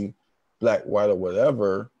to be black, white, or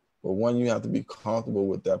whatever, but one, you have to be comfortable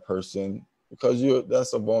with that person because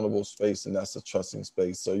that's a vulnerable space and that's a trusting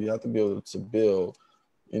space. So you have to be able to build,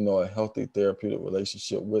 a healthy therapeutic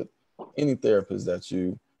relationship with any therapist that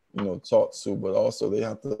you talk to, but also they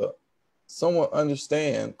have to somewhat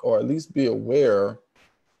understand or at least be aware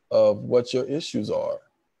of what your issues are.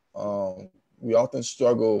 We often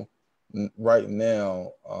struggle right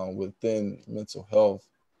now within mental health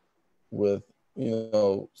with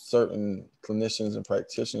certain clinicians and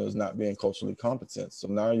practitioners not being culturally competent. So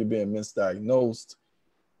now you're being misdiagnosed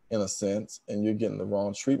in a sense, and you're getting the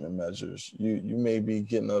wrong treatment measures. You may be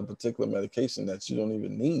getting a particular medication that you don't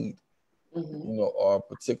even need, Hmm. or a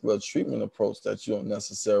particular treatment approach that you don't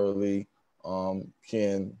necessarily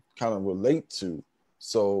can kind of relate to.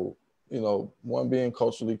 So, one, being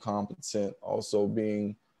culturally competent, also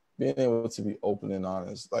being able to be open and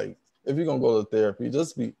honest. Like if you're gonna go to therapy,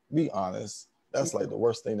 just be honest. That's like the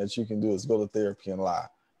worst thing that you can do is go to therapy and lie.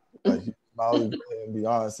 Like you finally go ahead and be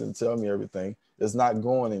honest and tell me everything. It's not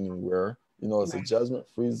going anywhere. It's a Right.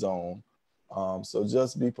 judgment-free zone. So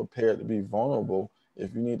just be prepared to be vulnerable.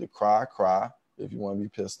 If you need to cry, cry. If you want to be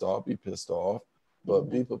pissed off. But Hmm.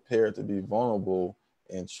 be prepared to be vulnerable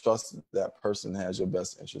and trust that person has your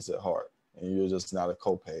best interests at heart. And you're just not a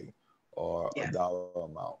copay or a Yes. dollar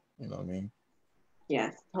amount. You know what I mean?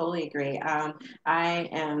 Yes, totally agree. I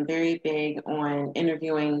am very big on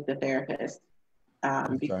interviewing the therapist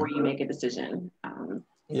Okay. before you make a decision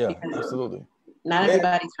Yeah, because absolutely. not They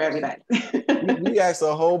everybody's for everybody. we ask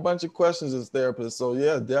a whole bunch of questions as therapists. So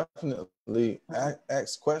yeah, definitely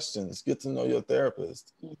ask questions. Get to know your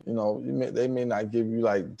therapist. They may not give you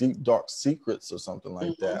like deep dark secrets or something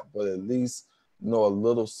like Hmm. that, but at least know a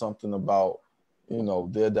little something about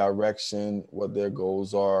their direction, what their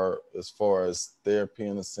goals are as far as therapy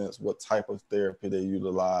in a sense, what type of therapy they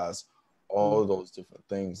utilize, all of those different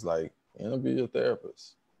things. Like interview your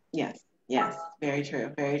therapist. Yes, yes, very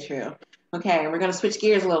true, very true. Okay, we're going to switch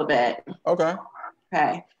gears a little bit. Okay.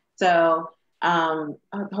 Okay, so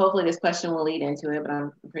hopefully this question will lead into it, but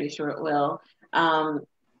I'm pretty sure it will. Um,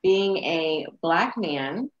 Being a Black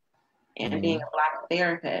man and being Mm-hmm. a Black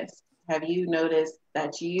therapist, have you noticed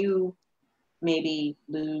that you maybe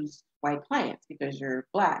lose white clients because you're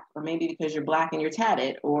Black, or maybe because you're Black and you're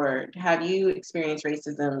tatted, or have you experienced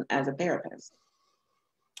racism as a therapist?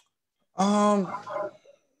 Um,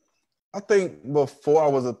 I think before I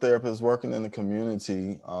was a therapist working in the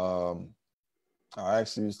community, I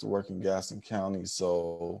actually used to work in Gaston County.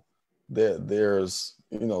 So there's,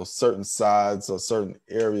 certain sides or certain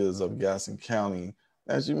areas of Gaston County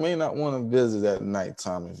that you may not want to visit at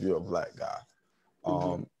nighttime if you're a Black guy.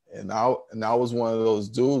 Hmm. And I was one of those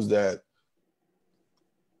dudes that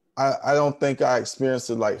I don't think I experienced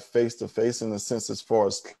it like face to face in the sense as far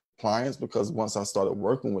as clients, because once I started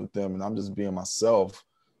working with them and I'm just being myself,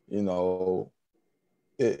 you know,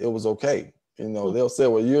 it was okay. They'll say,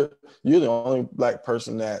 well, you're the only Black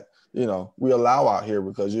person that, we allow out here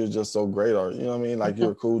because you're just so great, or you know what I mean, like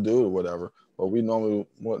you're a cool dude or whatever. But we normally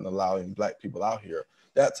wouldn't allow any Black people out here,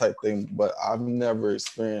 that type thing. But I've never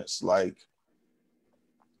experienced like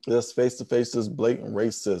this face to face, this blatant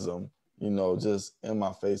racism, just in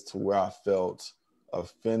my face to where I felt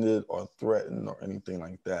offended or threatened or anything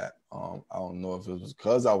like that. I don't know if it was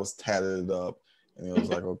because I was tatted up and it was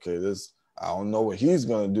like, okay, I don't know what he's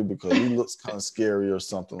gonna do because he looks kind of scary or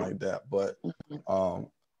something like that. But um,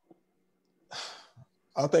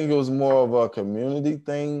 I think it was more of a community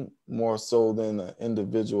thing, more so than an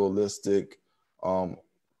individualistic um,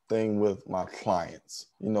 thing with my clients.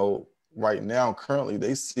 Right now, currently,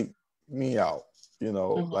 they seek me out.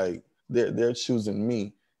 Hmm. Like they're choosing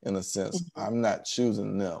me, in a sense. Mhm. I'm not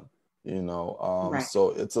choosing them, you know. Right.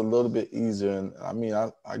 So it's a little bit easier. And I mean,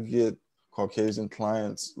 I get Caucasian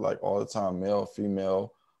clients like all the time, male,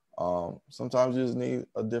 female. Sometimes you just need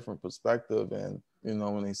a different perspective. And, you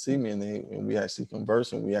know, when they see me and we actually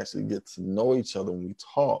converse and we actually get to know each other and we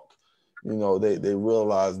talk, you know, they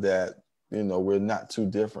realize that, you know, we're not too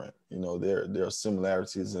different. You know, there are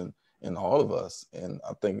similarities in all of us. And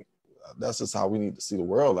I think that's just how we need to see the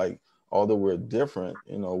world. Like, although we're different,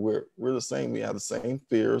 you know, we're the same. We have the same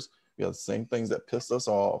fears. We have the same things that piss us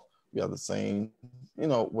off. We have the same, you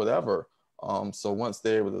know, whatever. So once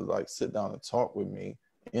they're able to like sit down and talk with me,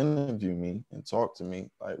 interview me, and talk to me,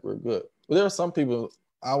 like we're good. But there are some people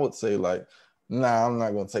I would say like, nah, I'm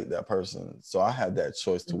not gonna take that person. So I had that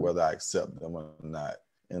choice to Mhm. whether I accept them or not,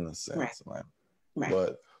 in a Right. sense. Like, Right.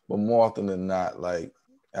 but more often than not, like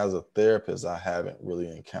as a therapist, I haven't really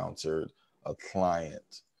encountered a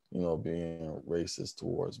client, you know, being racist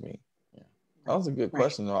towards me. Yeah. That was a good Right.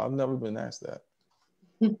 question though. I've never been asked that.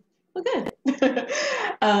 Well, good.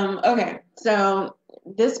 Okay, so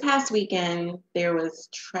this past weekend there was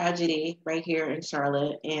tragedy right here in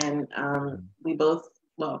Charlotte, and we both.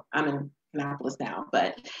 Well, I'm in Annapolis now,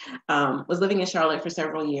 but was living in Charlotte for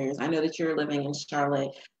several years. I know that you're living in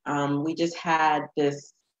Charlotte. We just had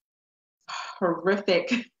this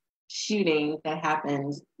horrific shooting that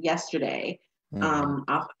happened yesterday Mm-hmm.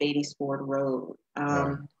 off of 80s Ford Road.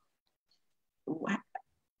 Right.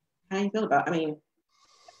 How do you feel about? I mean,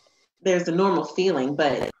 there's a normal feeling,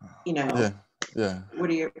 but you know, Yeah. Yeah. what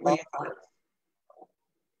are your thoughts?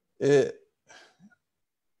 It.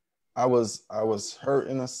 I was hurt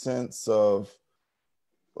in a sense of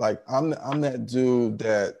like I'm that dude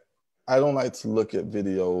that I don't like to look at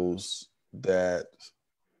videos that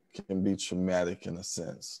can be traumatic in a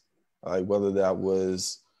sense. Like whether that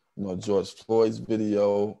was, you know, George Floyd's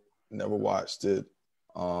video, never watched it.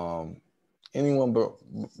 Um, anyone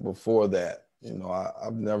before that, you know,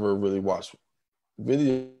 I've never really watched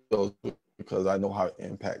videos because I know how it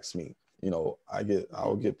impacts me. You know,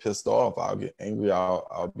 I'll get pissed off, I'll get angry,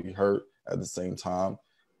 I'll be hurt at the same time.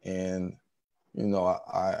 And you know,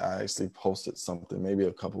 I actually posted something maybe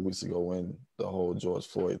a couple of weeks ago when the whole George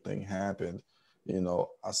Floyd thing happened. You know,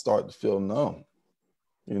 I started to feel numb.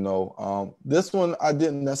 You know, this one I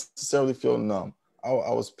didn't necessarily feel numb. I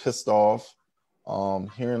was pissed off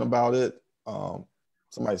hearing about it.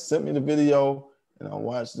 Somebody sent me the video, and I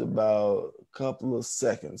watched about a couple of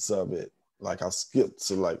seconds of it. Like I skipped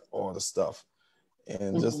to like all the stuff,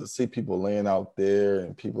 and just Mm-hmm. to see people laying out there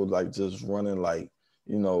and people like just running like,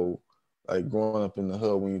 you know, like growing up in the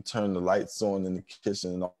hood when you turn the lights on in the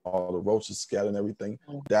kitchen and all the roaches scattered and everything,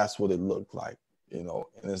 that's what it looked like, you know.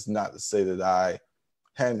 And it's not to say that I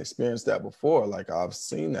hadn't experienced that before. Like I've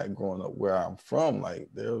seen that growing up where I'm from. Like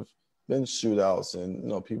there've been shootouts and, you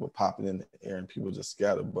know, people popping in the air and people just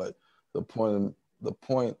scattered. But the point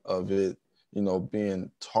of it, you know, being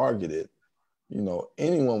targeted, you know,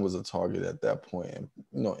 anyone was a target at that point, and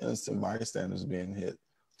you know, innocent bystanders being hit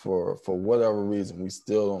for whatever reason. We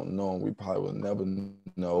still don't know, and we probably will never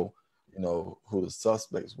know, you know, who the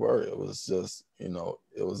suspects were. It was just, you know,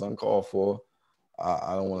 it was uncalled for.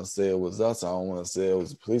 I don't want to say it was us. I don't want to say it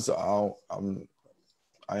was the police.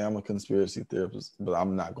 I am a conspiracy theorist, but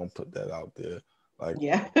I'm not gonna put that out there like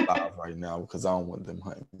Yeah. live right now because I don't want them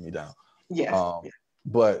hunting me down. Yes. Um,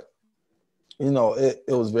 but you know, it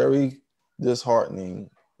was very disheartening,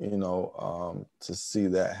 you know, to see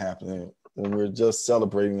that happening when we're just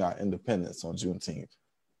celebrating our independence on Juneteenth.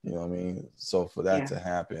 You know what I mean? So for that Yeah. to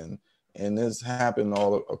happen, and this happened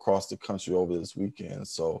all across the country over this weekend.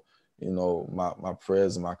 So, you know, my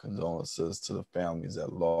prayers and my condolences to the families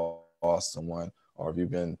that lost someone, or have you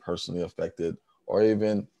been personally affected, or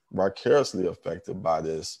even vicariously affected by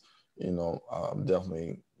this. You know, I'm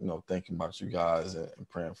definitely, you know, thinking about you guys and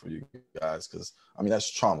praying for you guys because I mean that's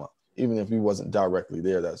trauma. Even if we wasn't directly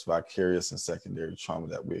there, that's vicarious and secondary trauma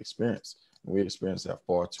that we experience. We experience that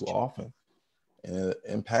far too often, and it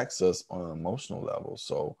impacts us on an emotional level.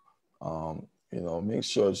 So, you know, make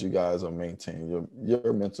sure that you guys are maintaining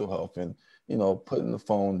your mental health and, you know, putting the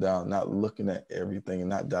phone down, not looking at everything and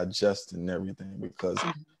not digesting everything because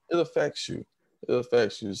it affects you. It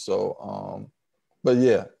affects you. So, but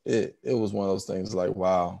yeah, it was one of those things like,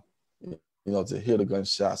 wow, you know, to hear the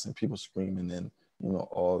gunshots and people screaming and, you know,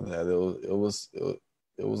 all of that. It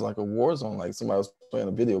was like a war zone, like somebody was playing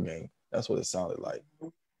a video game. That's what it sounded like.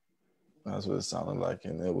 That's what it sounded like.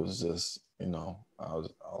 And it was just, you know,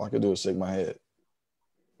 all I could do was shake my head,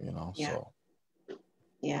 you know. Yeah. So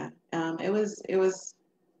Yeah. It was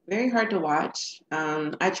very hard to watch.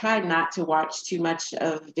 I tried not to watch too much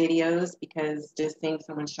of videos because just seeing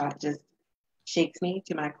someone shot just shakes me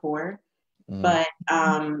to my core. Mm-hmm. But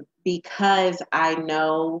because I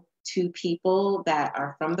know two people that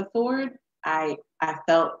are from the Ford, I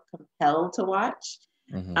felt compelled to watch,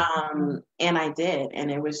 Mm-hmm. and I did,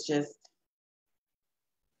 and it was just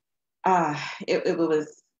it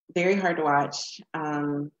was very hard to watch,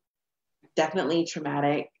 definitely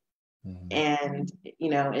traumatic, Mm-hmm. and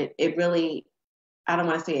it really, I don't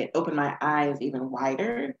want to say it opened my eyes even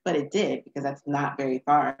wider, but it did because that's not very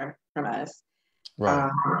far from us.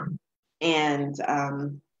 Right. And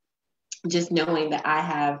just knowing that I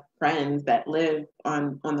have friends that live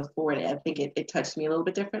on the Ford, I think it touched me a little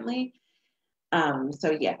bit differently.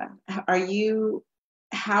 So yeah, are you?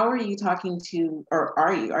 How are you talking to, or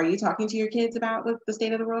are you talking to your kids about what the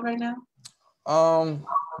state of the world right now? Um,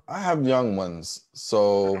 I have young ones,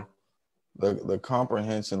 so the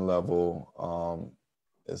comprehension level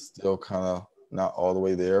is still kind of not all the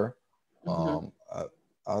way there. Mm-hmm.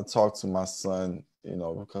 I talk to my son,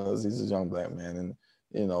 because he's a young black man, and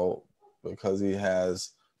you know, because he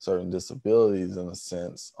has certain disabilities in a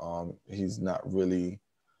sense, he's not really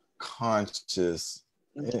conscious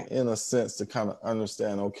Okay. in a sense to kind of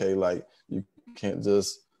understand, okay, like you can't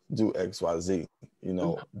just do XYZ,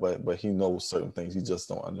 but he knows certain things. He just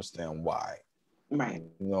don't understand why. Right.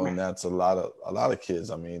 And Right. that's a lot of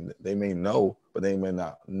kids. I mean, they may know, but they may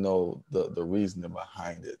not know the reasoning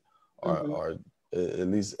behind it, Mm-hmm. or at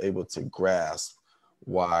least able to grasp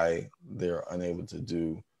why they're unable to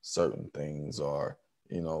do certain things, or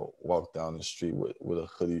walk down the street with a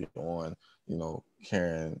hoodie on,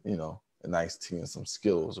 carrying a nice tea and some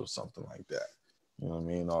Skittles or something like that. You know what I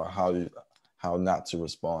mean? Or how not to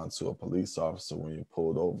respond to a police officer when you're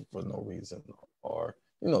pulled over for no reason, or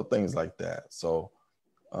things like that. So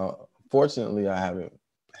uh, fortunately, I haven't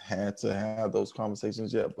had to have those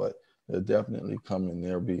conversations yet, but they're definitely coming.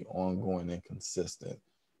 They'll be ongoing and consistent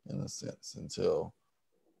in a sense until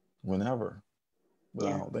whenever. But I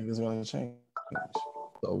Yeah. don't think it's going to change.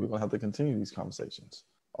 So we're going to have to continue these conversations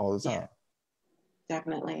all the Yeah. time.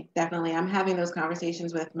 Definitely. Definitely. I'm having those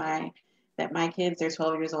conversations with my kids. They're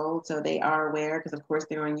 12 years old, so they are aware because of course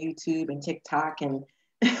they're on YouTube and TikTok and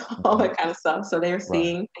all Mhm. that kind of stuff. So they're Right,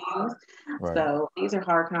 seeing things. right, So these are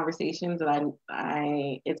hard conversations that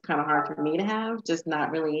I it's kind of hard for me to have, just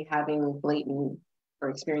not really having blatant or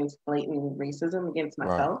experienced blatant racism against right.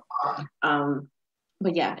 myself. Um,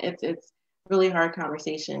 but yeah, it's really hard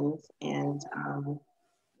conversations, and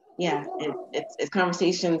yeah, it's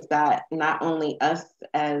conversations that not only us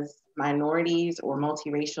as minorities or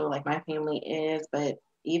multiracial, like my family is, but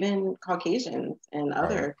even Caucasians and Right.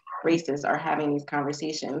 other races are having these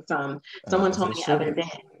conversations. Someone As told they me the should other be.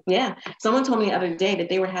 day, yeah, someone told me the other day that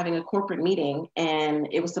they were having a corporate meeting and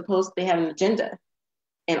it was supposed they had an agenda,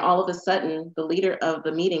 and all of a sudden the leader of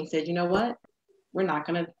the meeting said, you know what, we're not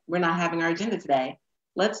having our agenda today.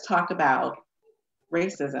 Let's talk about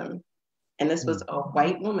racism. And this was Hmm. a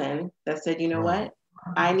white woman that said, you know Right, what?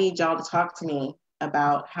 I need y'all to talk to me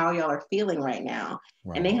about how y'all are feeling right now.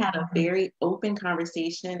 And they right. had a very open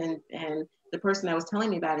conversation. And the person that was telling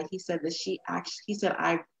me about it, he said that he said,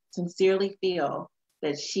 I sincerely feel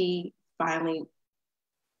that she finally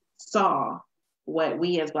saw what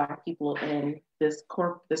we as Black people in this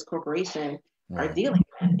corporation are Right. dealing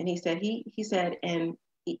with. And he said, and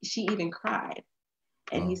she even cried.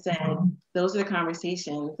 And he Wow. said, those are the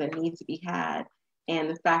conversations that need to be had. And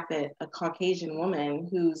the fact that a Caucasian woman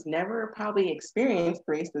who's never probably experienced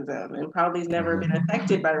racism and probably has never Hmm. been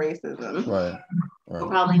affected by racism, Right, or right.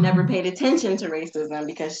 probably never paid attention to racism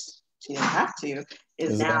because she didn't have to,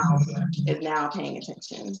 is now Exactly. is now paying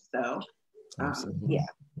attention. So Absolutely. yeah.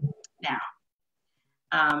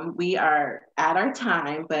 Now we are at our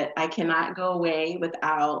time, but I cannot go away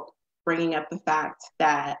without bringing up the fact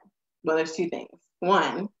that, well, there's two things.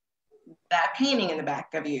 One, that painting in the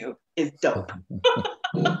back of you is dope.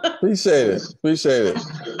 Appreciate it. Appreciate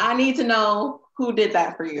it. I need to know who did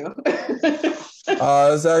that for you.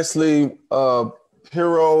 It's actually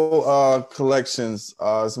Hero Collections.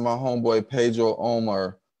 It's my homeboy Pedro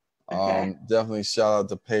Omer. Okay. Definitely shout out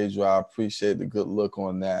to Pedro. I appreciate the good look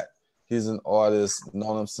on that. He's an artist,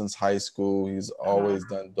 known him since high school. He's Uh-huh. always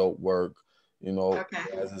done dope work. Okay.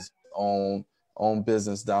 He has his own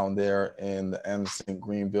business down there in the Anderson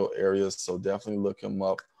Greenville area. So definitely look him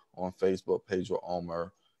up on Facebook, Pedro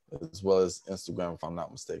Omer, as well as Instagram, if I'm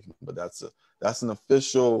not mistaken. But that's an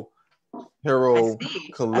official I Hero see. I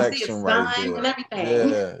see collection it's right signed there. and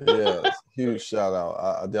everything. Yeah, yeah. Huge shout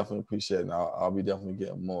out. I definitely appreciate it. And I'll be definitely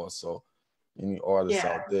getting more. So any artists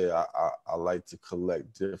Yeah, out there, I like to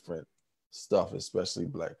collect different stuff, especially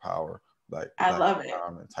Black Power, I Black love it.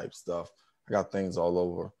 empowerment type stuff. I got things all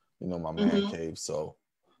over, my man Hmm. cave. So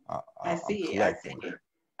I I'm see. I see. collecting.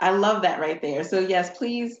 I love that right there. So yes,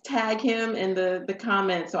 please tag him in the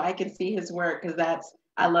comments so I can see his work because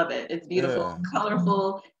I love it. It's beautiful, Yeah,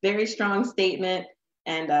 colorful, very strong statement.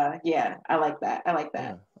 And yeah, I like that. I like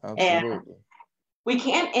that. yeah, And absolutely. we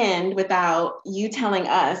can't end without you telling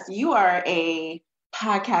us you are a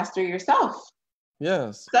podcaster yourself.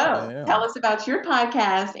 Yes, I So tell am. us about your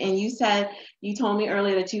podcast. And you told me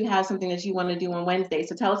earlier that you have something that you want to do on Wednesday.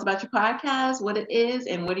 So tell us about your podcast, what it is,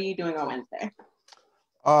 and what are you doing on Wednesday?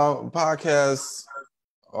 Podcast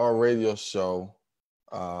or radio show.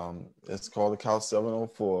 It's called the Couch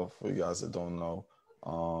 704 for you guys that don't know.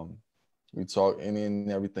 Um, we talk any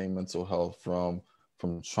and everything mental health from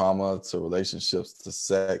trauma to relationships to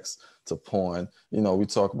sex to porn. You know, we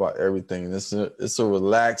talk about everything. And it's a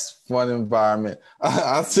relaxed, fun environment.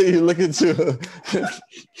 I see you look at you.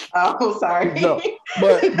 Oh, sorry. No,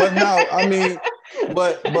 but no, I mean,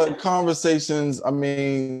 but conversations, I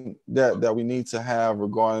mean, that we need to have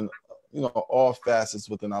regarding, all facets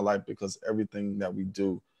within our life, because everything that we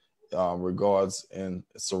do regards and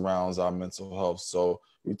surrounds our mental health. So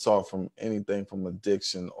we talk from anything from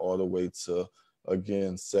addiction all the way to,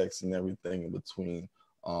 again, sex and everything in between.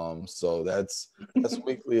 So that's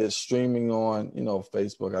weekly. It's streaming on,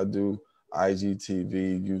 Facebook. I do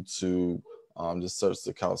IGTV, YouTube. Just search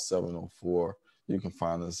the Couch 704. You can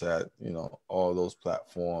find us at, all those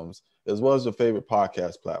platforms, as well as your favorite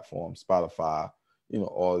podcast platform, Spotify,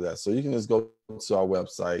 all of that. So you can just go to our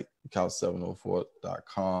website,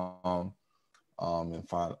 couch704.com, and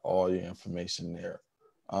find all your information there.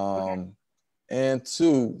 Okay. And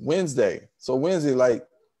two, Wednesday. So Wednesday, like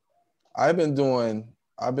I've been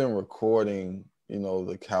recording,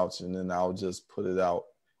 the couch, and then I'll just put it out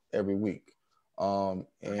every week. And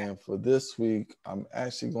for this week, I'm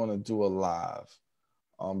actually going to do a live,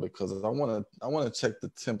 because I want to check the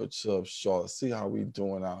temperature of Charlotte, see how we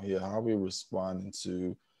doing out here, how we responding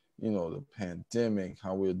to, the pandemic,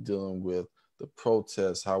 how we're dealing with the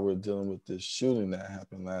protests, how we're dealing with this shooting that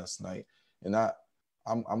happened last night. And I'm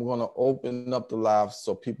going to open up the live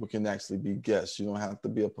so people can actually be guests. You don't have to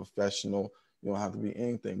be a professional. You don't have to be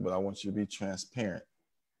anything, but I want you to be transparent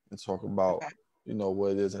and talk about, Okay.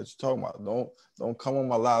 what it is that you're talking about. Don't come on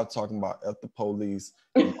my live talking about F the police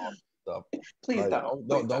and all that stuff. Please Like don't.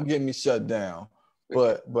 Please don't get me shut down.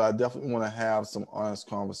 don't. But I definitely want to have some honest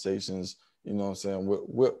conversations, what I'm saying,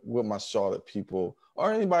 with my Charlotte people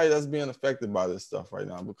or anybody that's being affected by this stuff right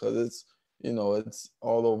now, because it's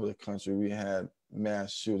all over the country. We had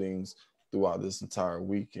mass shootings throughout this entire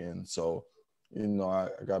weekend. So, I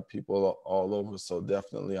got people all over. So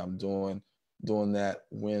definitely I'm doing that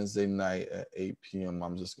Wednesday night at 8 p.m.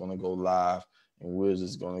 I'm just gonna go live, and we're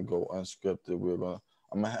just gonna go unscripted.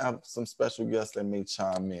 I'm gonna have some special guests that may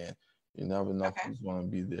chime in. You never know Okay. who's gonna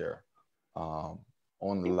be there on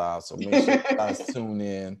the live. So make sure you guys tune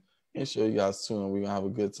in. Make sure you guys tune in. We're gonna have a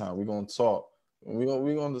good time. We're gonna talk.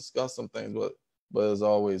 We're gonna discuss some things, but as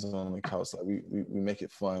always on the couch, like we make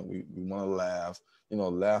it fun. We want to laugh.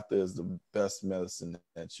 Laughter is the best medicine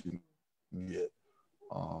that you can get.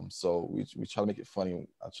 So we try to make it funny.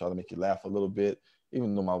 I try to make you laugh a little bit,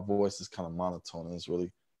 even though my voice is kind of monotone and it's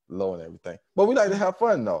really low and everything. But we like to have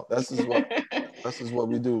fun though. That's just what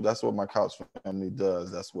we do. That's what my couch family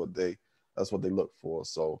does. That's what they look for.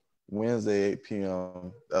 So Wednesday 8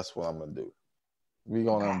 p.m. That's what I'm gonna do. We're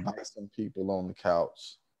gonna Okay. invite some people on the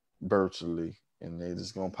couch virtually, and they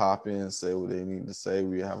just gonna pop in, say what they need to say.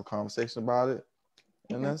 We have a conversation about it,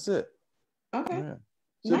 and Okay. that's it. Okay. Yeah,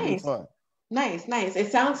 should be Nice. fun. Nice, nice.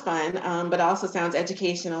 It sounds fun, but also sounds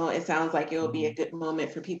educational. It sounds like it will be a Mm-hmm. good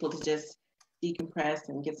moment for people to just decompress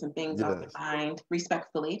and get some things off their Yes, mind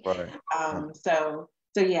respectfully. right, right. So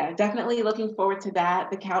yeah, definitely looking forward to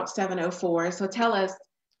that. The Couch 704. So tell us,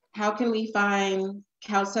 how can we find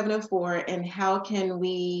Couch 704 and how can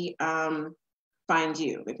we find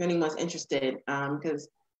you if anyone's interested? Because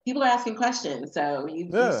people are asking questions, so you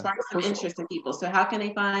Yeah, sparked some for sure. interest in people. So how can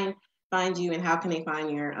they find you and how can they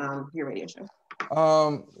find your radio show?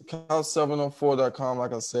 Couch704.com,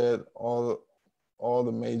 like I said, all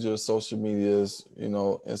the major social medias,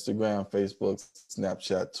 Instagram, Facebook,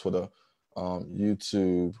 Snapchat, Twitter,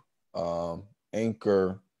 YouTube,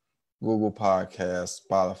 Anchor, Google Podcasts,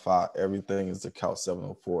 Spotify, everything is the Couch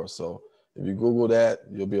 704. So if you Google that,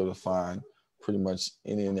 you'll be able to find pretty much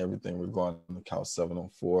any and everything regarding the Couch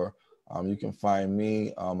 704. You can find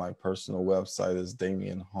me on my personal website is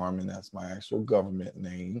Damion Harmon. That's my actual government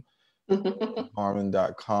name,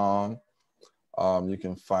 harmon.com. You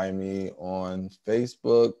can find me on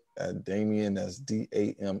Facebook at Damion, that's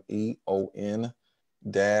Dameon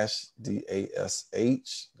 -Dash.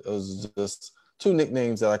 Those are just two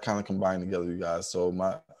nicknames that I kind of combined together, you guys. So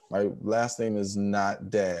My last name is not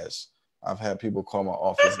Dash. I've had people call my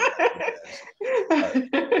office Dash.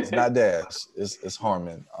 It's not Dash. It's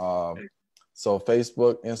Harmon. So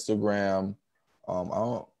Facebook, Instagram. I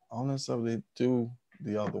don't necessarily do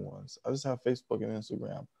the other ones. I just have Facebook and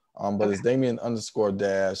Instagram. But it's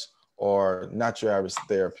Damion_Dash or Not Your Average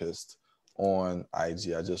Therapist on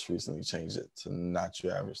IG. I just recently changed it to Not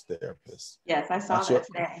Your Average Therapist. Yes, I saw that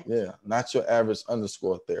today. Yeah, Not Your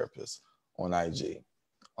Average_Therapist on IG.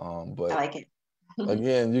 But I like it.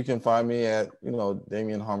 again, you can find me at,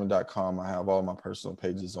 DamionHarmon.com. I have all my personal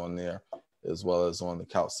pages on there, as well as on the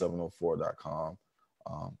couch704.com.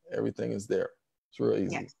 Everything is there. It's real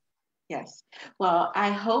easy. Yes. Yes. Well, I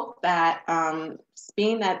hope that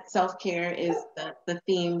being that self-care is the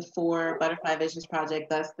theme for Butterfly Visions Project,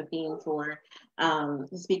 thus the theme for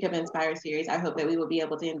the Speak Up Inspire series, I hope that we will be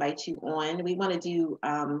able to invite you on. We want to do,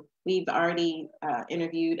 we've already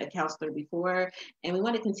interviewed a counselor before, and we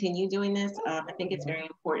want to continue doing this. I think it's very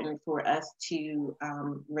important for us to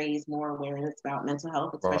raise more awareness about mental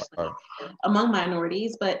health, especially among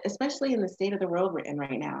minorities, but especially in the state of the world we're in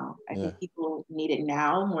right now. I think people need it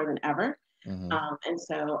now more than ever. And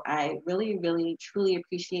so I really, really, truly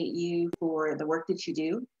appreciate you for the work that you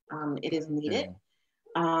do. It is needed.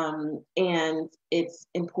 And it's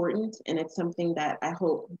important, and it's something that I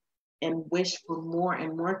hope and wish for more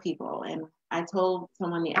and more people. And I told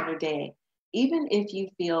someone the other day, even if you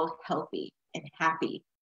feel healthy and happy,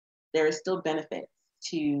 there are still benefits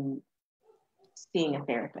to seeing a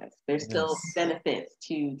therapist. There's still benefits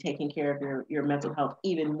to taking care of your mental health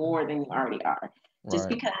even more than you already are. Just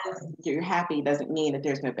because you're happy doesn't mean that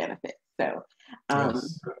there's no benefit. So,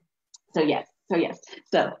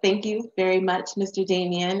 So thank you very much, Mr.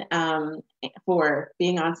 Damion, for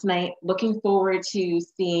being on tonight. Looking forward to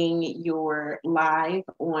seeing your live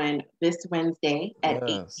on this Wednesday at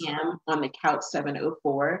 8 p.m. on the Couch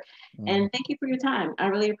 704. And thank you for your time. I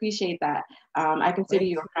really appreciate that. I consider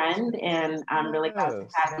you a friend, and I'm really glad to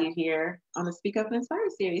have you here on the Speak Up and Inspire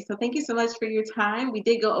series. So thank you so much for your time. We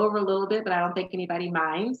did go over a little bit, but I don't think anybody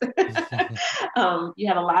minds. You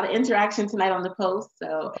had a lot of interaction tonight on the post.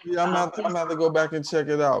 So I'm gonna have to go back and check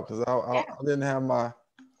it out, because I didn't have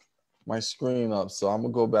my screen up. So I'm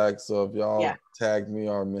gonna go back. So if y'all tag me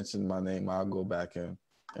or mention my name, I'll go back and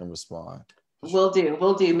respond. Will do.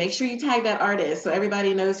 Make sure you tag that artist so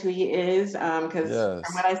everybody knows who he is. Because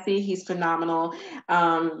from what I see, he's phenomenal.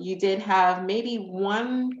 You did have maybe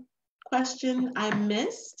one question I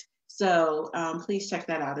missed. So please check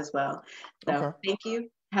that out as well. So thank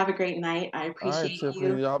you. Have a great night. I appreciate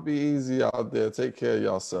you. Y'all be easy out there. Take care of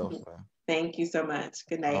yourself, man. Thank you so much.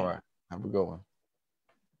 Good night. All right. Have a good one.